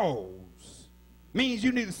pause. Means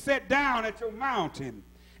you need to sit down at your mountain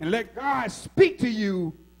and let God speak to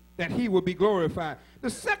you, that he will be glorified. The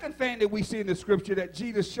second thing that we see in the scripture that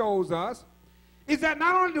Jesus shows us is that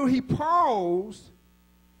not only do he pause,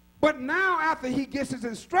 but now after he gets his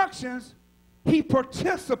instructions, he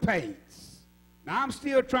participates. Now I'm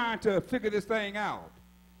still trying to figure this thing out.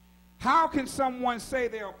 How can someone say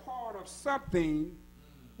they're a part of something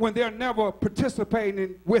when they're never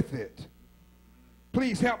participating with it?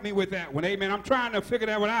 Please help me with that one, amen. I'm trying to figure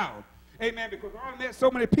that one out. Amen, because I've met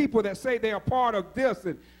so many people that say they're a part of this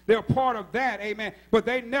and they're a part of that, amen, but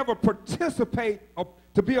they never participate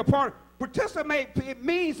to be a part. Participate, it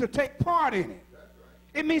means to take part in it.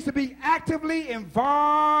 It means to be actively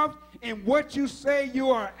involved in what you say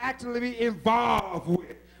you are actively involved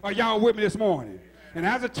with. Are y'all with me this morning? And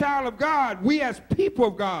as a child of God, we as people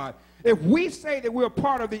of God, if we say that we're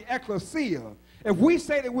part of the ecclesia, if we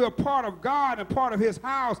say that we're part of God and part of his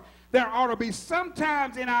house, there ought to be some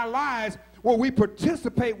times in our lives where we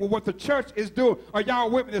participate with what the church is doing. Are y'all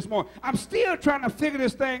with me this morning? I'm still trying to figure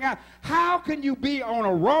this thing out. How can you be on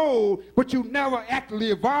a roll, but you never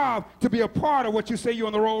actively evolve to be a part of what you say you're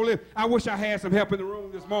on the roll with? I wish I had some help in the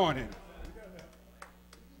room this morning.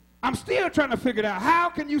 I'm still trying to figure it out. How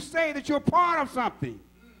can you say that you're a part of something,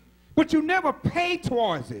 but you never pay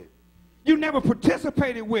towards it? You never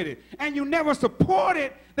participated with it, and you never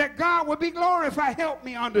supported that God would be glorified. Help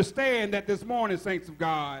me understand that this morning, saints of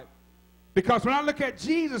God. Because when I look at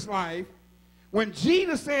Jesus' life, when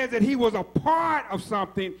Jesus says that he was a part of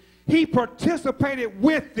something, he participated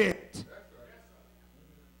with it.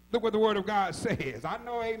 Look what the word of God says. I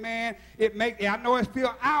know, amen, I know it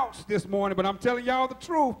feels ouch this morning, but I'm telling y'all the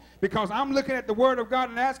truth, because I'm looking at the word of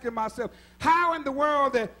God and asking myself, how in the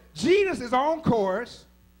world that Jesus is on course,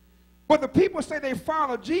 but the people say they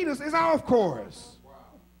follow Jesus is off course. Wow.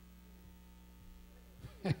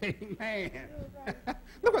 Amen.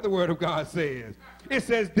 Look what the word of God says. It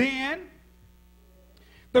says, then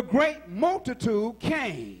the great multitude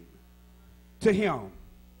came to him,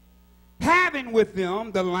 having with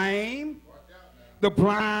them the lame, the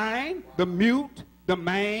blind, the mute, the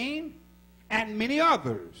maimed, and many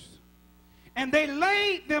others. And they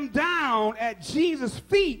laid them down at Jesus'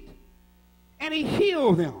 feet, and he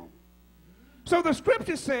healed them. So the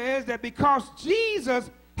scripture says that because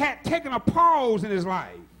Jesus had taken a pause in his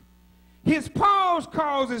life, his pause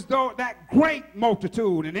causes that great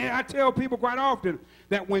multitude. And I tell people quite often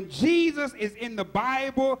that when Jesus is in the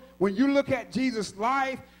Bible, when you look at Jesus'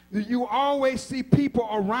 life, you always see people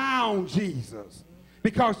around Jesus,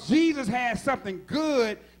 because Jesus has something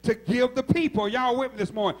good to give the people. Y'all with me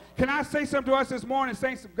this morning? Can I say something to us this morning,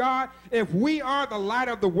 saints of God? If we are the light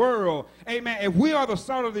of the world, amen, if we are the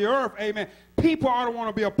salt of the earth, amen, people ought to want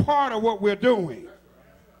to be a part of what we're doing.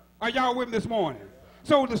 Are y'all with me this morning?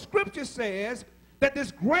 So the scripture says that this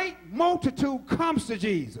great multitude comes to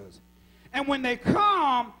Jesus. And when they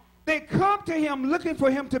come to him looking for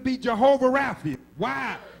him to be Jehovah Rapha.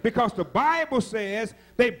 Why? Because the Bible says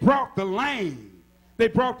they brought the lame, they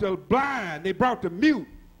brought the blind, they brought the mute,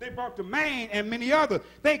 they brought the maimed, and many others.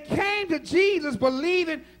 They came to Jesus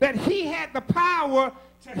believing that he had the power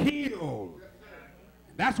to heal.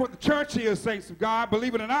 That's what the church is, saints of God.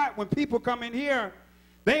 Believe it or not, when people come in here,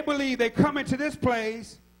 they believe they come into this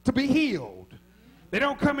place to be healed. They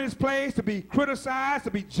don't come in this place to be criticized,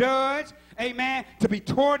 to be judged, amen, to be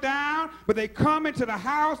torn down, but they come into the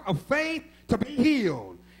house of faith to be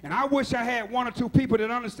healed. And I wish I had one or two people that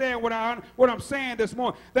understand what I'm saying this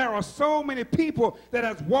morning. There are so many people that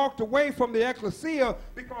has walked away from the ecclesia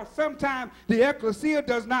because sometimes the ecclesia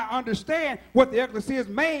does not understand what the ecclesia is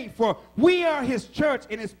made for. We are his church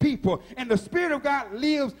and his people, and the Spirit of God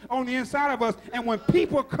lives on the inside of us. And when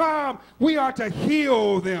people come, we are to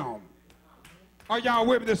heal them. Are y'all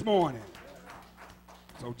with me this morning?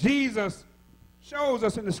 So Jesus shows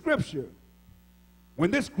us in the scripture, when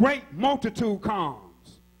this great multitude comes,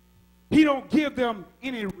 he don't give them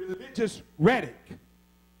any religious rhetoric.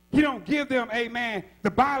 He don't give them, amen,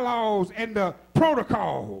 the bylaws and the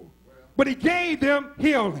protocol. But he gave them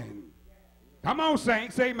healing. Come on,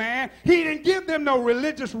 saints, amen. He didn't give them no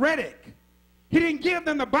religious rhetoric. He didn't give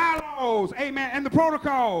them the bylaws, amen, and the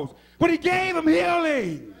protocols. But he gave them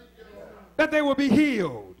healing, that they will be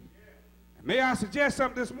healed. May I suggest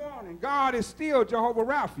something this morning? God is still Jehovah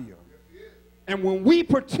Rapha. And when we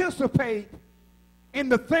participate in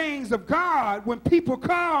the things of God, when people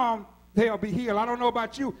come, they'll be healed. I don't know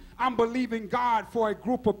about you. I'm believing God for a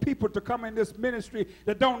group of people to come in this ministry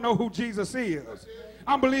that don't know who Jesus is.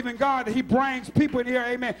 I'm believing God that he brings people in here,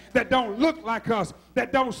 amen, that don't look like us,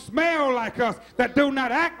 that don't smell like us, that do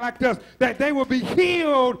not act like us, that they will be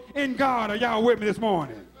healed in God. Are y'all with me this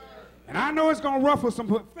morning? And I know it's going to ruffle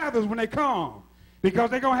some feathers when they come, because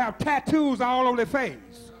they're going to have tattoos all over their face.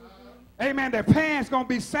 Amen. Their pants going to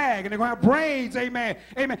be sagging. They're going to have braids. Amen.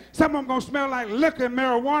 Amen. Some of them going to smell like liquor and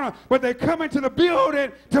marijuana, but they come into the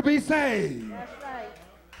building to be saved. That's right.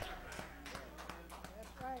 That's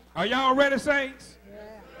right. Are y'all ready, saints? Yeah.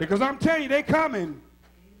 Because I'm telling you, they coming.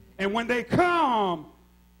 And when they come,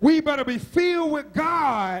 we better be filled with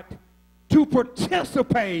God to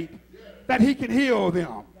participate that he can heal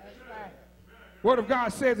them. Word of God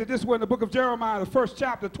says that this was in the book of Jeremiah, the 1st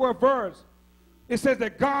chapter, 12th verse. It says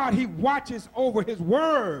that God, he watches over his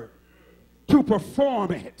word to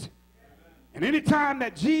perform it. And anytime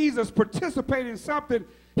that Jesus participates in something,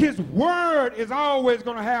 his word is always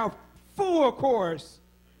going to have full course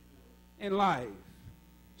in life.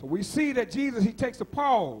 So we see that Jesus, he takes a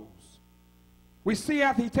pause. We see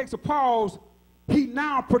after he takes a pause, he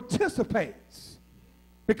now participates.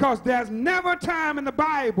 Because there's never a time in the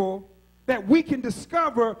Bible that we can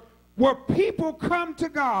discover where people come to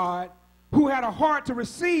God who had a heart to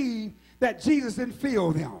receive that Jesus didn't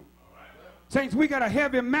fill them. Saints, we got a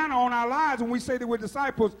heavy manner on our lives when we say that we're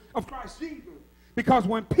disciples of Christ Jesus. Because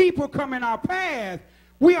when people come in our path,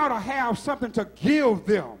 we ought to have something to give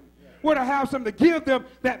them. We ought to have something to give them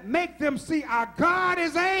that make them see our God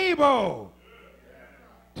is able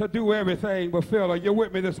to do everything but fail. Are you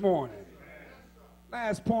with me this morning?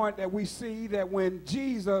 Last point that we see, that when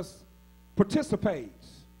Jesus participates,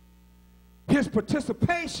 his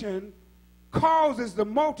participation causes the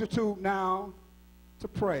multitude now to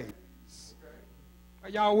praise. Are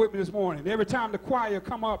y'all with me this morning? Every time the choir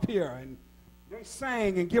come up here and they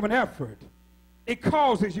sing and give an effort, it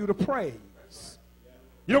causes you to praise.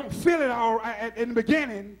 You don't feel it all in the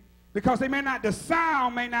beginning, because the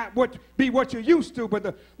sound may not be what you're used to, but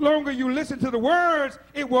the longer you listen to the words,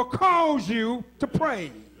 it will cause you to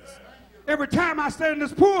praise. Every time I stand in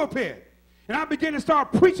this pulpit and I begin to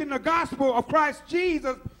start preaching the gospel of Christ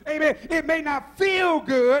Jesus, amen, it may not feel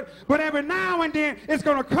good, but every now and then it's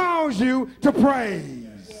going to cause you to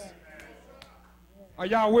praise. Are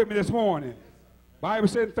y'all with me this morning? Bible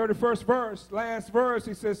said in 31st verse, last verse,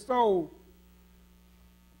 he says, so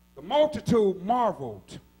the multitude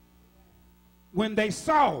marveled when they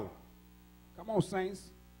saw. Come on, saints.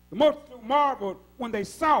 The multitude marveled when they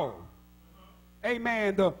saw,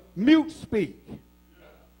 amen, the mute speak.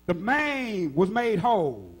 The lame was made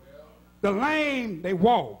whole. The lame, they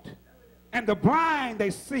walked. And the blind, they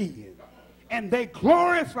see. And they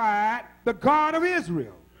glorified the God of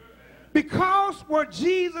Israel. Because where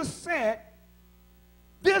Jesus sat,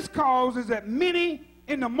 this causes that many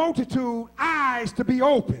in the multitude eyes to be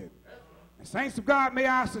open. And saints of God, may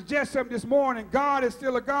I suggest something this morning? God is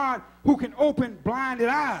still a God who can open blinded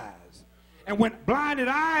eyes. And when blinded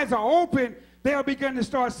eyes are open, they'll begin to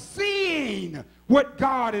start seeing what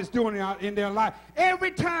God is doing in their life.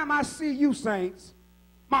 Every time I see you, saints,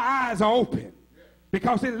 my eyes are open,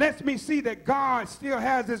 because it lets me see that God still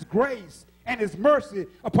has his grace and his mercy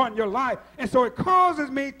upon your life. And so it causes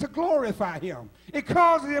me to glorify him. It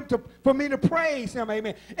causes him for me to praise him,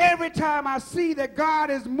 amen. Every time I see that God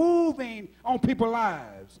is moving on people's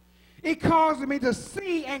lives, it causes me to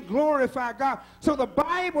see and glorify God. So the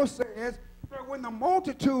Bible says that when the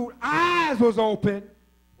multitude eyes was open,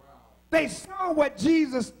 they saw what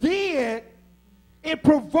Jesus did. It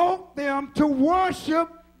provoked them to worship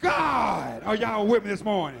God. Are y'all with me this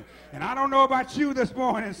morning? And I don't know about you this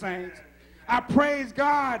morning, saints. I praise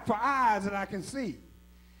God for eyes that I can see.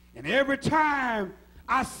 And every time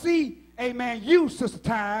I see, amen, you, Sister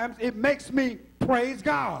Times, it makes me praise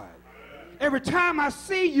God. Every time I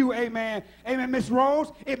see you, amen, Miss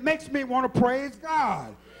Rose, it makes me want to praise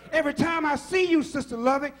God. Every time I see you, Sister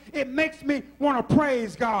Loving, it makes me want to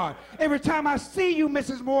praise God. Every time I see you,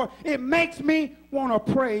 Mrs. Moore, it makes me want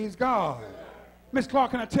to praise God. Miss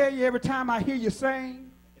Clark, can I tell you, every time I hear you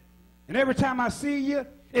sing, and every time I see you,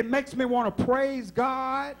 it makes me want to praise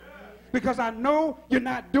God, because I know you're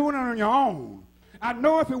not doing it on your own. I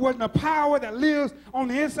know if it wasn't a power that lives on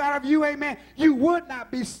the inside of you, amen, you would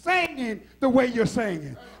not be singing the way you're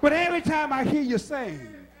singing. But every time I hear you sing,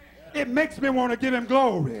 it makes me want to give him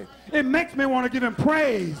glory. It makes me want to give him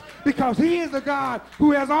praise, because he is the God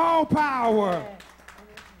who has all power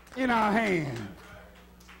in our hand.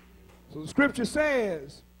 So the scripture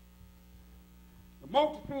says, the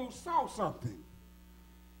multitude saw something.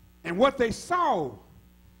 And what they saw,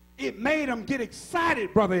 it made them get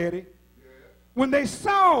excited, Brother Eddie. When they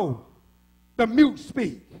saw the mute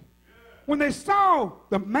speak. When they saw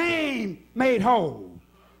the maimed made whole.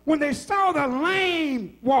 When they saw the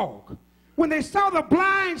lame walk, when they saw the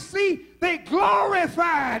blind see, they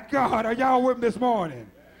glorified God. Are y'all with me this morning?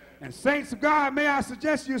 And saints of God, may I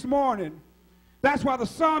suggest you this morning, that's why the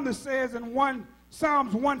psalmist says in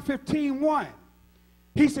Psalms 115:1,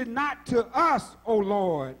 he said, not to us, O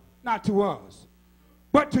Lord, not to us,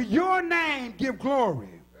 but to your name give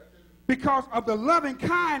glory, because of the loving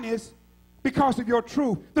kindness, because of your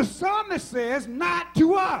truth. The psalmist says, not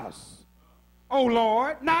to us, O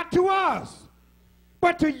Lord, not to us,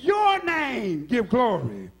 but to your name give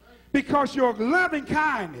glory, because your loving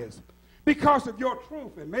kindness, because of your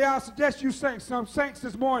truth. And may I suggest you, some saints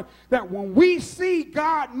this morning, that when we see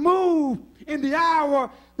God move in the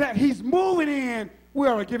hour that he's moving in, we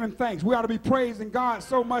ought to give him thanks. We ought to be praising God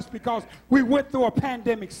so much, because we went through a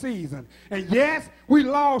pandemic season. And yes, we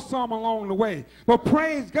lost some along the way. But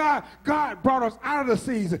praise God, God brought us out of the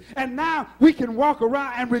season. And now we can walk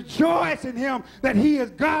around and rejoice in him that he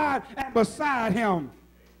is God, and beside him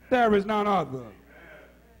there is none other.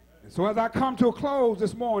 And so as I come to a close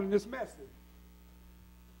this morning, this message,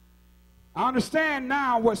 I understand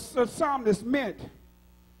now what the psalmist meant,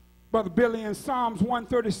 Brother Billy, in Psalms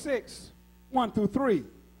 136. 1 through 3.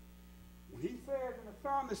 When he says in the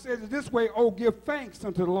psalm that says it this way, oh, give thanks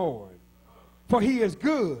unto the Lord, for he is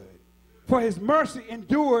good, for his mercy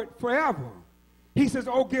endured forever. He says,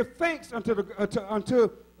 oh, give thanks unto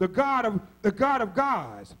the God of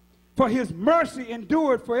gods, for his mercy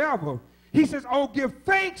endured forever. He says, oh, give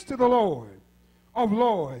thanks to the Lord of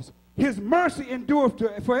lords. His mercy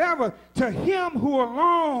endureth forever, to him who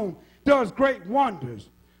alone does great wonders.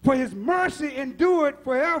 For his mercy endured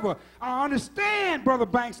forever. I understand, Brother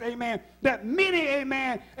Banks, amen, that many,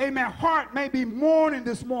 amen, heart may be mourning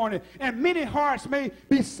this morning, and many hearts may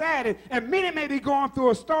be saddened, and many may be going through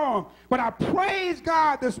a storm. But I praise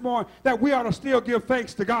God this morning that we ought to still give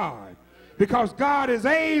thanks to God, because God is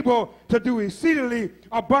able to do exceedingly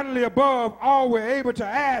abundantly above all we're able to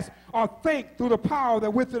ask or think through the power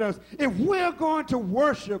that within us. If we're going to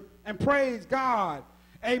worship and praise God,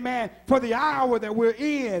 amen, for the hour that we're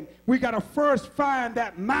in, we got to first find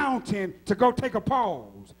that mountain to go take a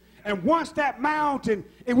pause. And once that mountain,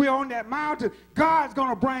 and we're on that mountain, God's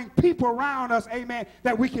going to bring people around us, amen,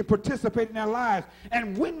 that we can participate in their lives.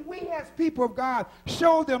 And when we as people of God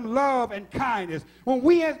show them love and kindness, when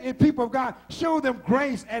we as people of God show them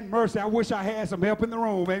grace and mercy, I wish I had some help in the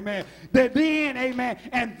room, amen, that then, amen,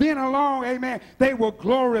 and then along, amen, they will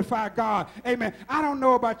glorify God, amen. I don't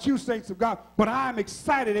know about you, saints of God, but I'm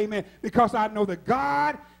excited, amen, because I know that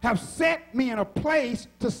God have set me in a place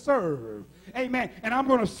to serve. Amen. And I'm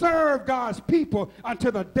going to serve God's people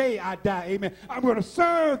until the day I die. Amen. I'm going to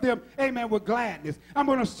serve them, amen, with gladness. I'm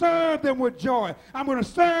going to serve them with joy. I'm going to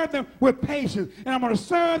serve them with patience. And I'm going to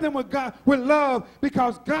serve them with God, with love,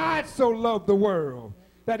 because God so loved the world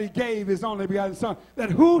that he gave his only begotten Son, that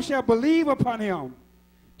who shall believe upon him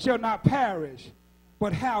shall not perish,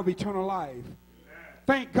 but have eternal life.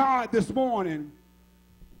 Thank God this morning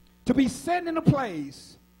to be set in a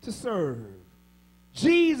place to serve.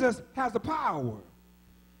 Jesus has the power.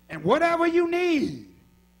 And whatever you need,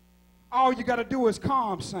 all you got to do is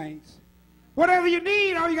come, saints. Whatever you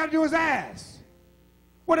need, all you got to do is ask.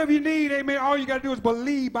 Whatever you need, amen, all you got to do is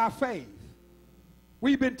believe by faith.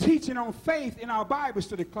 We've been teaching on faith in our Bible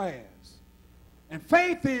study class. And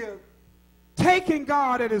faith is taking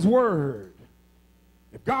God at his word.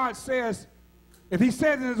 If God says, if he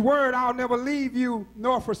says in his word, I'll never leave you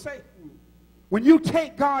nor forsake you. When you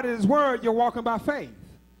take God at his word, you're walking by faith.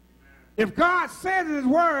 If God says in his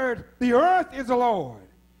word, the earth is the Lord,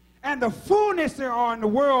 and the fullness there are in the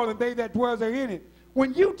world, and they that dwell therein it.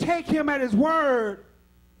 When you take him at his word,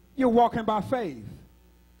 you're walking by faith.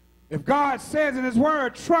 If God says in his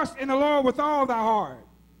word, trust in the Lord with all thy heart.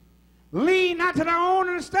 Lean not to thy own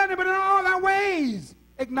understanding, but in all thy ways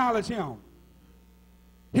acknowledge him.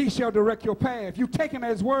 He shall direct your path. You take him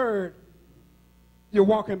at his word, you're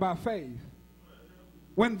walking by faith.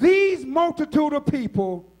 When these multitude of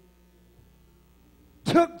people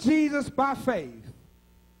took Jesus by faith,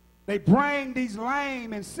 they bring these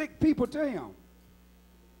lame and sick people to him.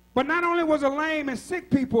 But not only was the lame and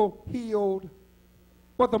sick people healed,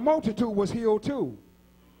 but the multitude was healed too.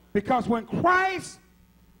 Because when Christ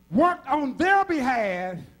worked on their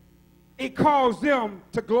behalf, it caused them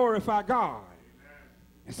to glorify God.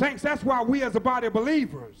 And saints, that's why we as a body of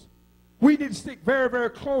believers, we need to stick very, very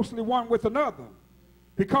closely one with another.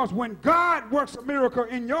 Because when God works a miracle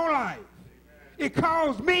in your life, it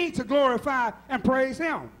caused me to glorify and praise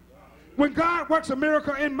him. When God works a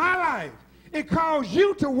miracle in my life, it calls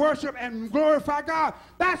you to worship and glorify God.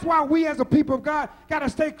 That's why we as a people of God got to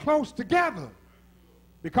stay close together.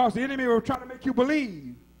 Because the enemy will try to make you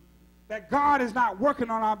believe that God is not working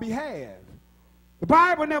on our behalf. The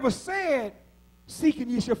Bible never said, seeking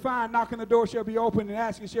ye shall find, knocking the door shall be opened, and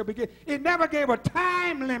asking shall be given. It never gave a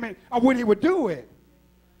time limit of when he would do it.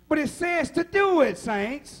 But it says to do it,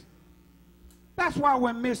 saints. That's why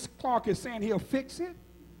when Miss Clark is saying he'll fix it,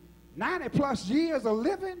 90 plus years of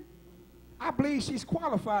living, I believe she's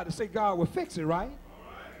qualified to say God will fix it, right?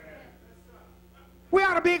 We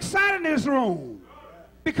ought to be excited in this room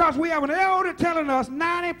because we have an elder telling us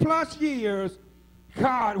 90 plus years,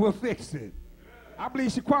 God will fix it. I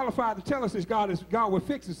believe she's qualified to tell us this, God will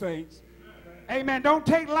fix it, saints. Amen. Don't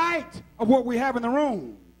take light of what we have in the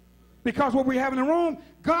room. Because what we have in the room,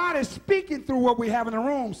 God is speaking through what we have in the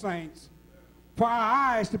room, saints. For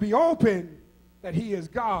our eyes to be open that he is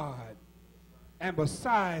God. And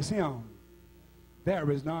besides him, there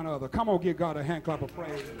is none other. Come on, give God a hand clap of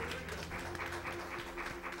praise.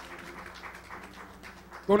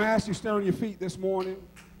 Going to ask you to stand on your feet this morning.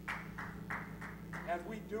 As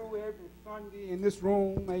we do every Sunday in this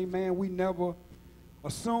room, amen, we never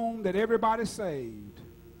assume that everybody's saved.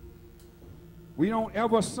 We don't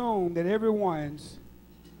ever assume that everyone's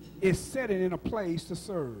is sitting in a place to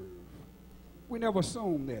serve. We never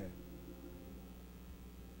assume that.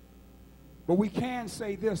 But we can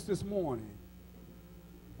say this morning.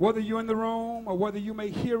 Whether you're in the room or whether you may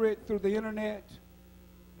hear it through the internet,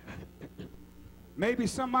 maybe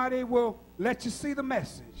somebody will let you see the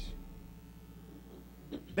message.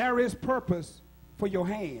 There is purpose for your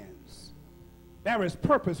hands. There is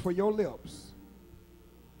purpose for your lips.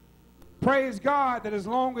 Praise God that as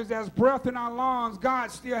long as there's breath in our lungs, God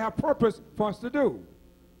still has purpose for us to do.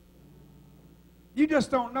 You just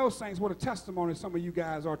don't know, saints, what a testimony some of you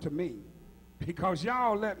guys are to me. Because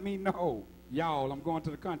y'all let me know. Y'all, I'm going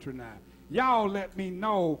to the country now. Y'all let me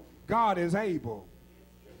know God is able.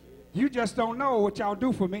 You just don't know what y'all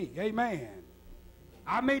do for me. Amen.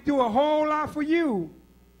 I may do a whole lot for you,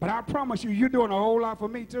 but I promise you, you're doing a whole lot for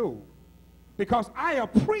me too. Because I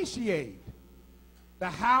appreciate the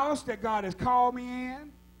house that God has called me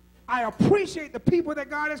in. I appreciate the people that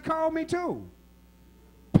God has called me to.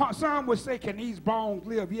 Some would say, can these bones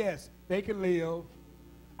live? Yes, they can live.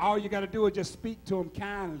 All you got to do is just speak to them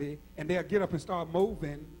kindly, and they'll get up and start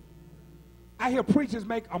moving. I hear preachers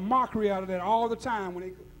make a mockery out of that all the time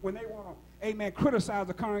when they want to, amen, criticize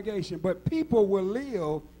the congregation. But people will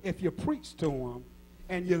live if you preach to them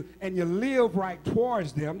and you live right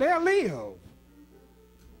towards them. They'll live.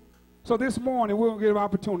 So this morning, we're going to give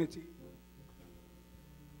opportunity.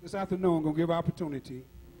 This afternoon, we're going to give opportunity.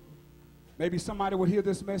 Maybe somebody will hear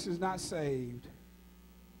this message not saved.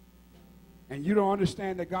 And you don't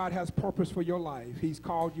understand that God has purpose for your life. He's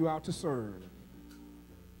called you out to serve.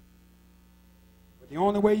 But the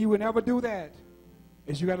only way you will ever do that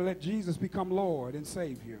is you got to let Jesus become Lord and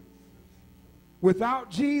Savior. Without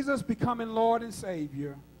Jesus becoming Lord and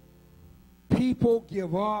Savior, people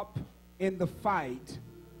give up in the fight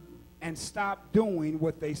and stop doing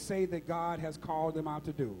what they say that God has called them out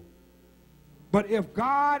to do. But if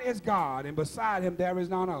God is God and beside him there is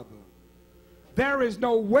none other, there is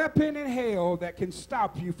no weapon in hell that can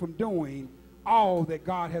stop you from doing all that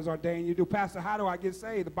God has ordained you to do. Pastor, how do I get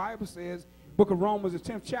saved? The Bible says, book of Romans, the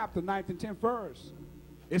 10th chapter, 9th and 10th verse.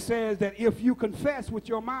 It says that if you confess with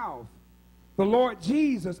your mouth the Lord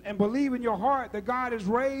Jesus and believe in your heart that God has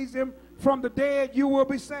raised him from the dead, you will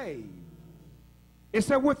be saved. It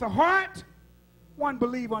said with the heart, one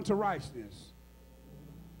believe unto righteousness.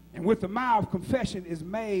 And with the mouth, confession is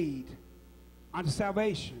made unto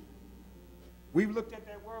salvation. We've looked at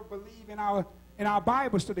that word believe in our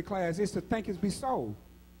Bible study class, is to think it be so.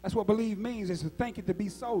 That's what believe means, is to think it to be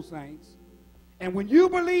so, saints. And when you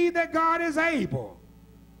believe that God is able,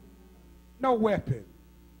 no weapon,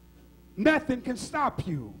 nothing can stop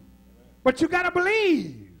you. But you got to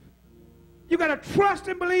believe. You got to trust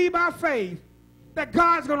and believe by faith that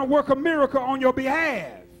God's going to work a miracle on your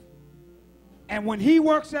behalf. And when he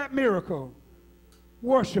works that miracle,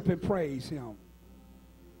 worship and praise him.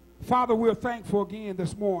 Father, we're thankful again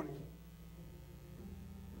this morning,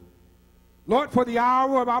 Lord, for the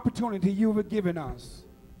hour of opportunity you have given us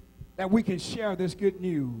that we can share this good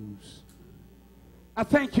news. I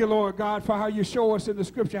thank you, Lord God, for how you show us in the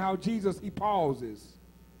scripture how Jesus, he pauses,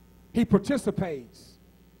 he participates.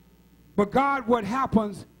 But God, what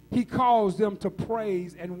happens, he calls them to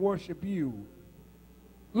praise and worship you.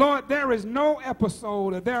 Lord, there is no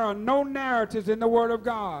episode, or there are no narratives in the Word of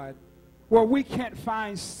God where we can't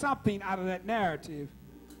find something out of that narrative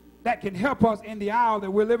that can help us in the hour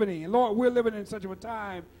that we're living in. Lord, we're living in such a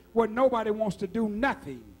time where nobody wants to do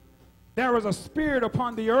nothing. There is a spirit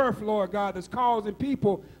upon the earth, Lord God, that's causing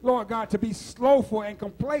people, Lord God, to be slothful and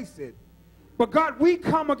complacent. But God, we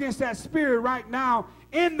come against that spirit right now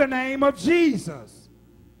in the name of Jesus.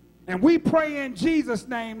 And we pray in Jesus'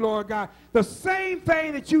 name, Lord God, the same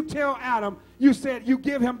thing that you tell Adam, you said you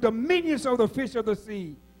give him dominions over the fish of the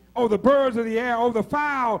sea, over the birds of the air, over the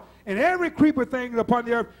fowl, and every creeper thing upon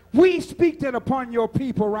the earth. We speak that upon your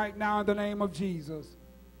people right now in the name of Jesus.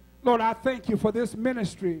 Lord, I thank you for this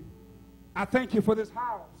ministry. I thank you for this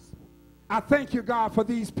house. I thank you, God, for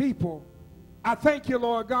these people. I thank you,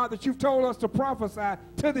 Lord God, that you've told us to prophesy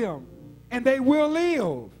to them, and they will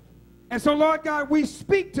live. And so, Lord God, we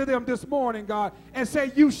speak to them this morning, God, and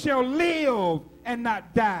say, you shall live and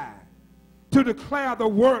not die, to declare the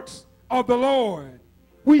works of the Lord.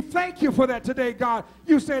 We thank you for that today, God.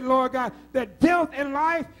 You said, Lord God, that death and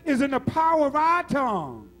life is in the power of our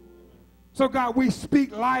tongue. So, God, we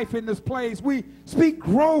speak life in this place. We speak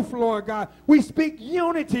growth, Lord God. We speak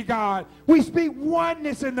unity, God. We speak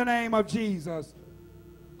oneness in the name of Jesus.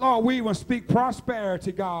 Lord, we even speak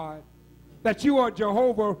prosperity, God. That you are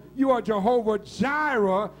Jehovah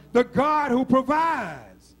Jireh, the God who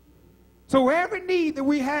provides. So every need that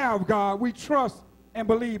we have, God, we trust and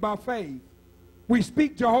believe by faith. We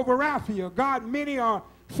speak Jehovah Rapha. God, many are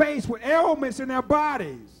faced with ailments in their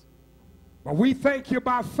bodies. But we thank you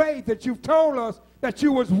by faith that you've told us that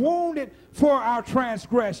you was wounded for our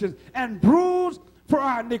transgressions and bruised for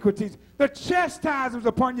our iniquities. The chastisement was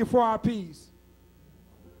upon you for our peace.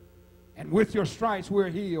 And with your stripes we're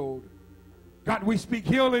healed. God, we speak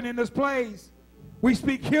healing in this place. We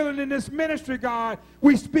speak healing in this ministry, God.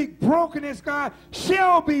 We speak brokenness, God,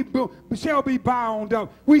 shall be bound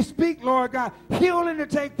up. We speak, Lord God, healing to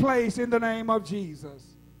take place in the name of Jesus.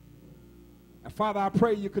 And Father, I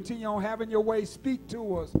pray you continue on having your way. Speak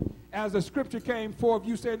to us. As the scripture came forth,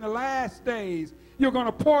 you said in the last days, you're going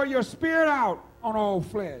to pour your spirit out on all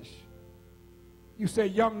flesh. You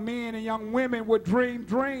said young men and young women would dream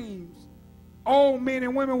dreams. Old men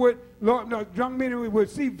and women would, young men would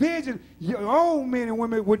see visions. Old men and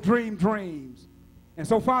women would dream dreams. And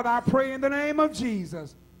so, Father, I pray in the name of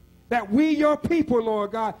Jesus that we, your people,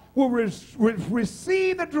 Lord God, will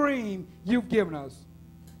receive the dream you've given us.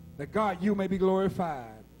 That, God, you may be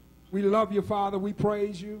glorified. We love you, Father. We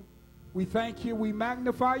praise you. We thank you. We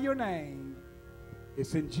magnify your name.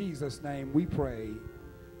 It's in Jesus' name we pray.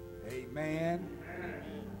 Amen.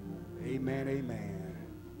 Amen. Amen.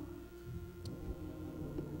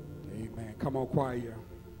 Amen. Come on, choir.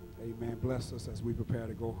 Amen. Bless us as we prepare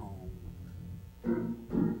to go home.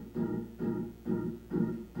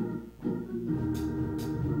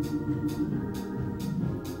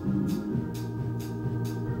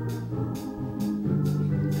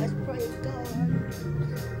 Let's praise God.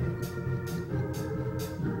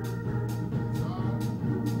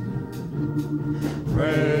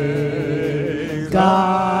 Praise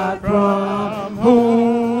God from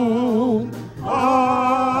whom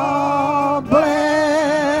all blessings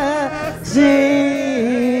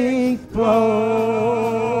flow.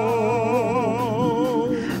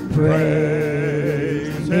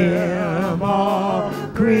 Praise him, all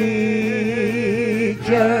creatures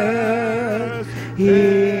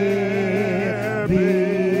here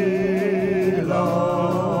below.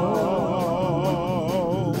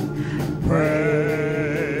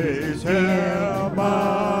 Praise him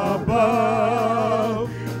above,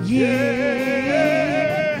 ye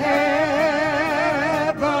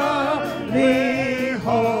heavenly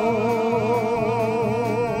hosts.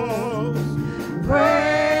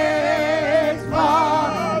 Praise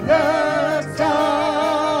Father, Son,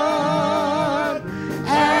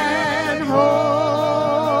 and Holy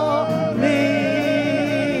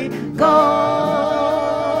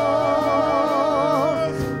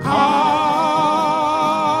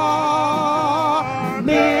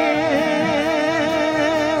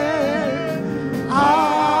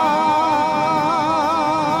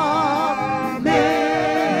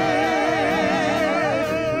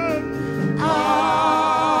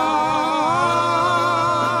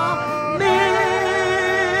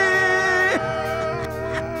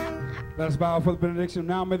us bow for the benediction.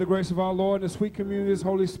 Now may the grace of our Lord and the sweet communion of his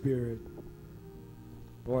Holy Spirit,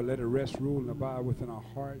 Lord, let it rest, rule, and abide within our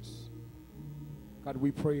hearts. God,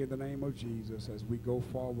 we pray in the name of Jesus as we go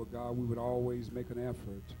forward, God, we would always make an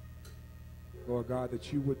effort, Lord God,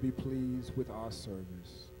 that you would be pleased with our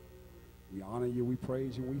service. We honor you, we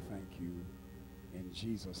praise you, we thank you. In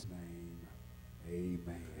Jesus' name,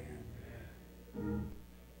 amen.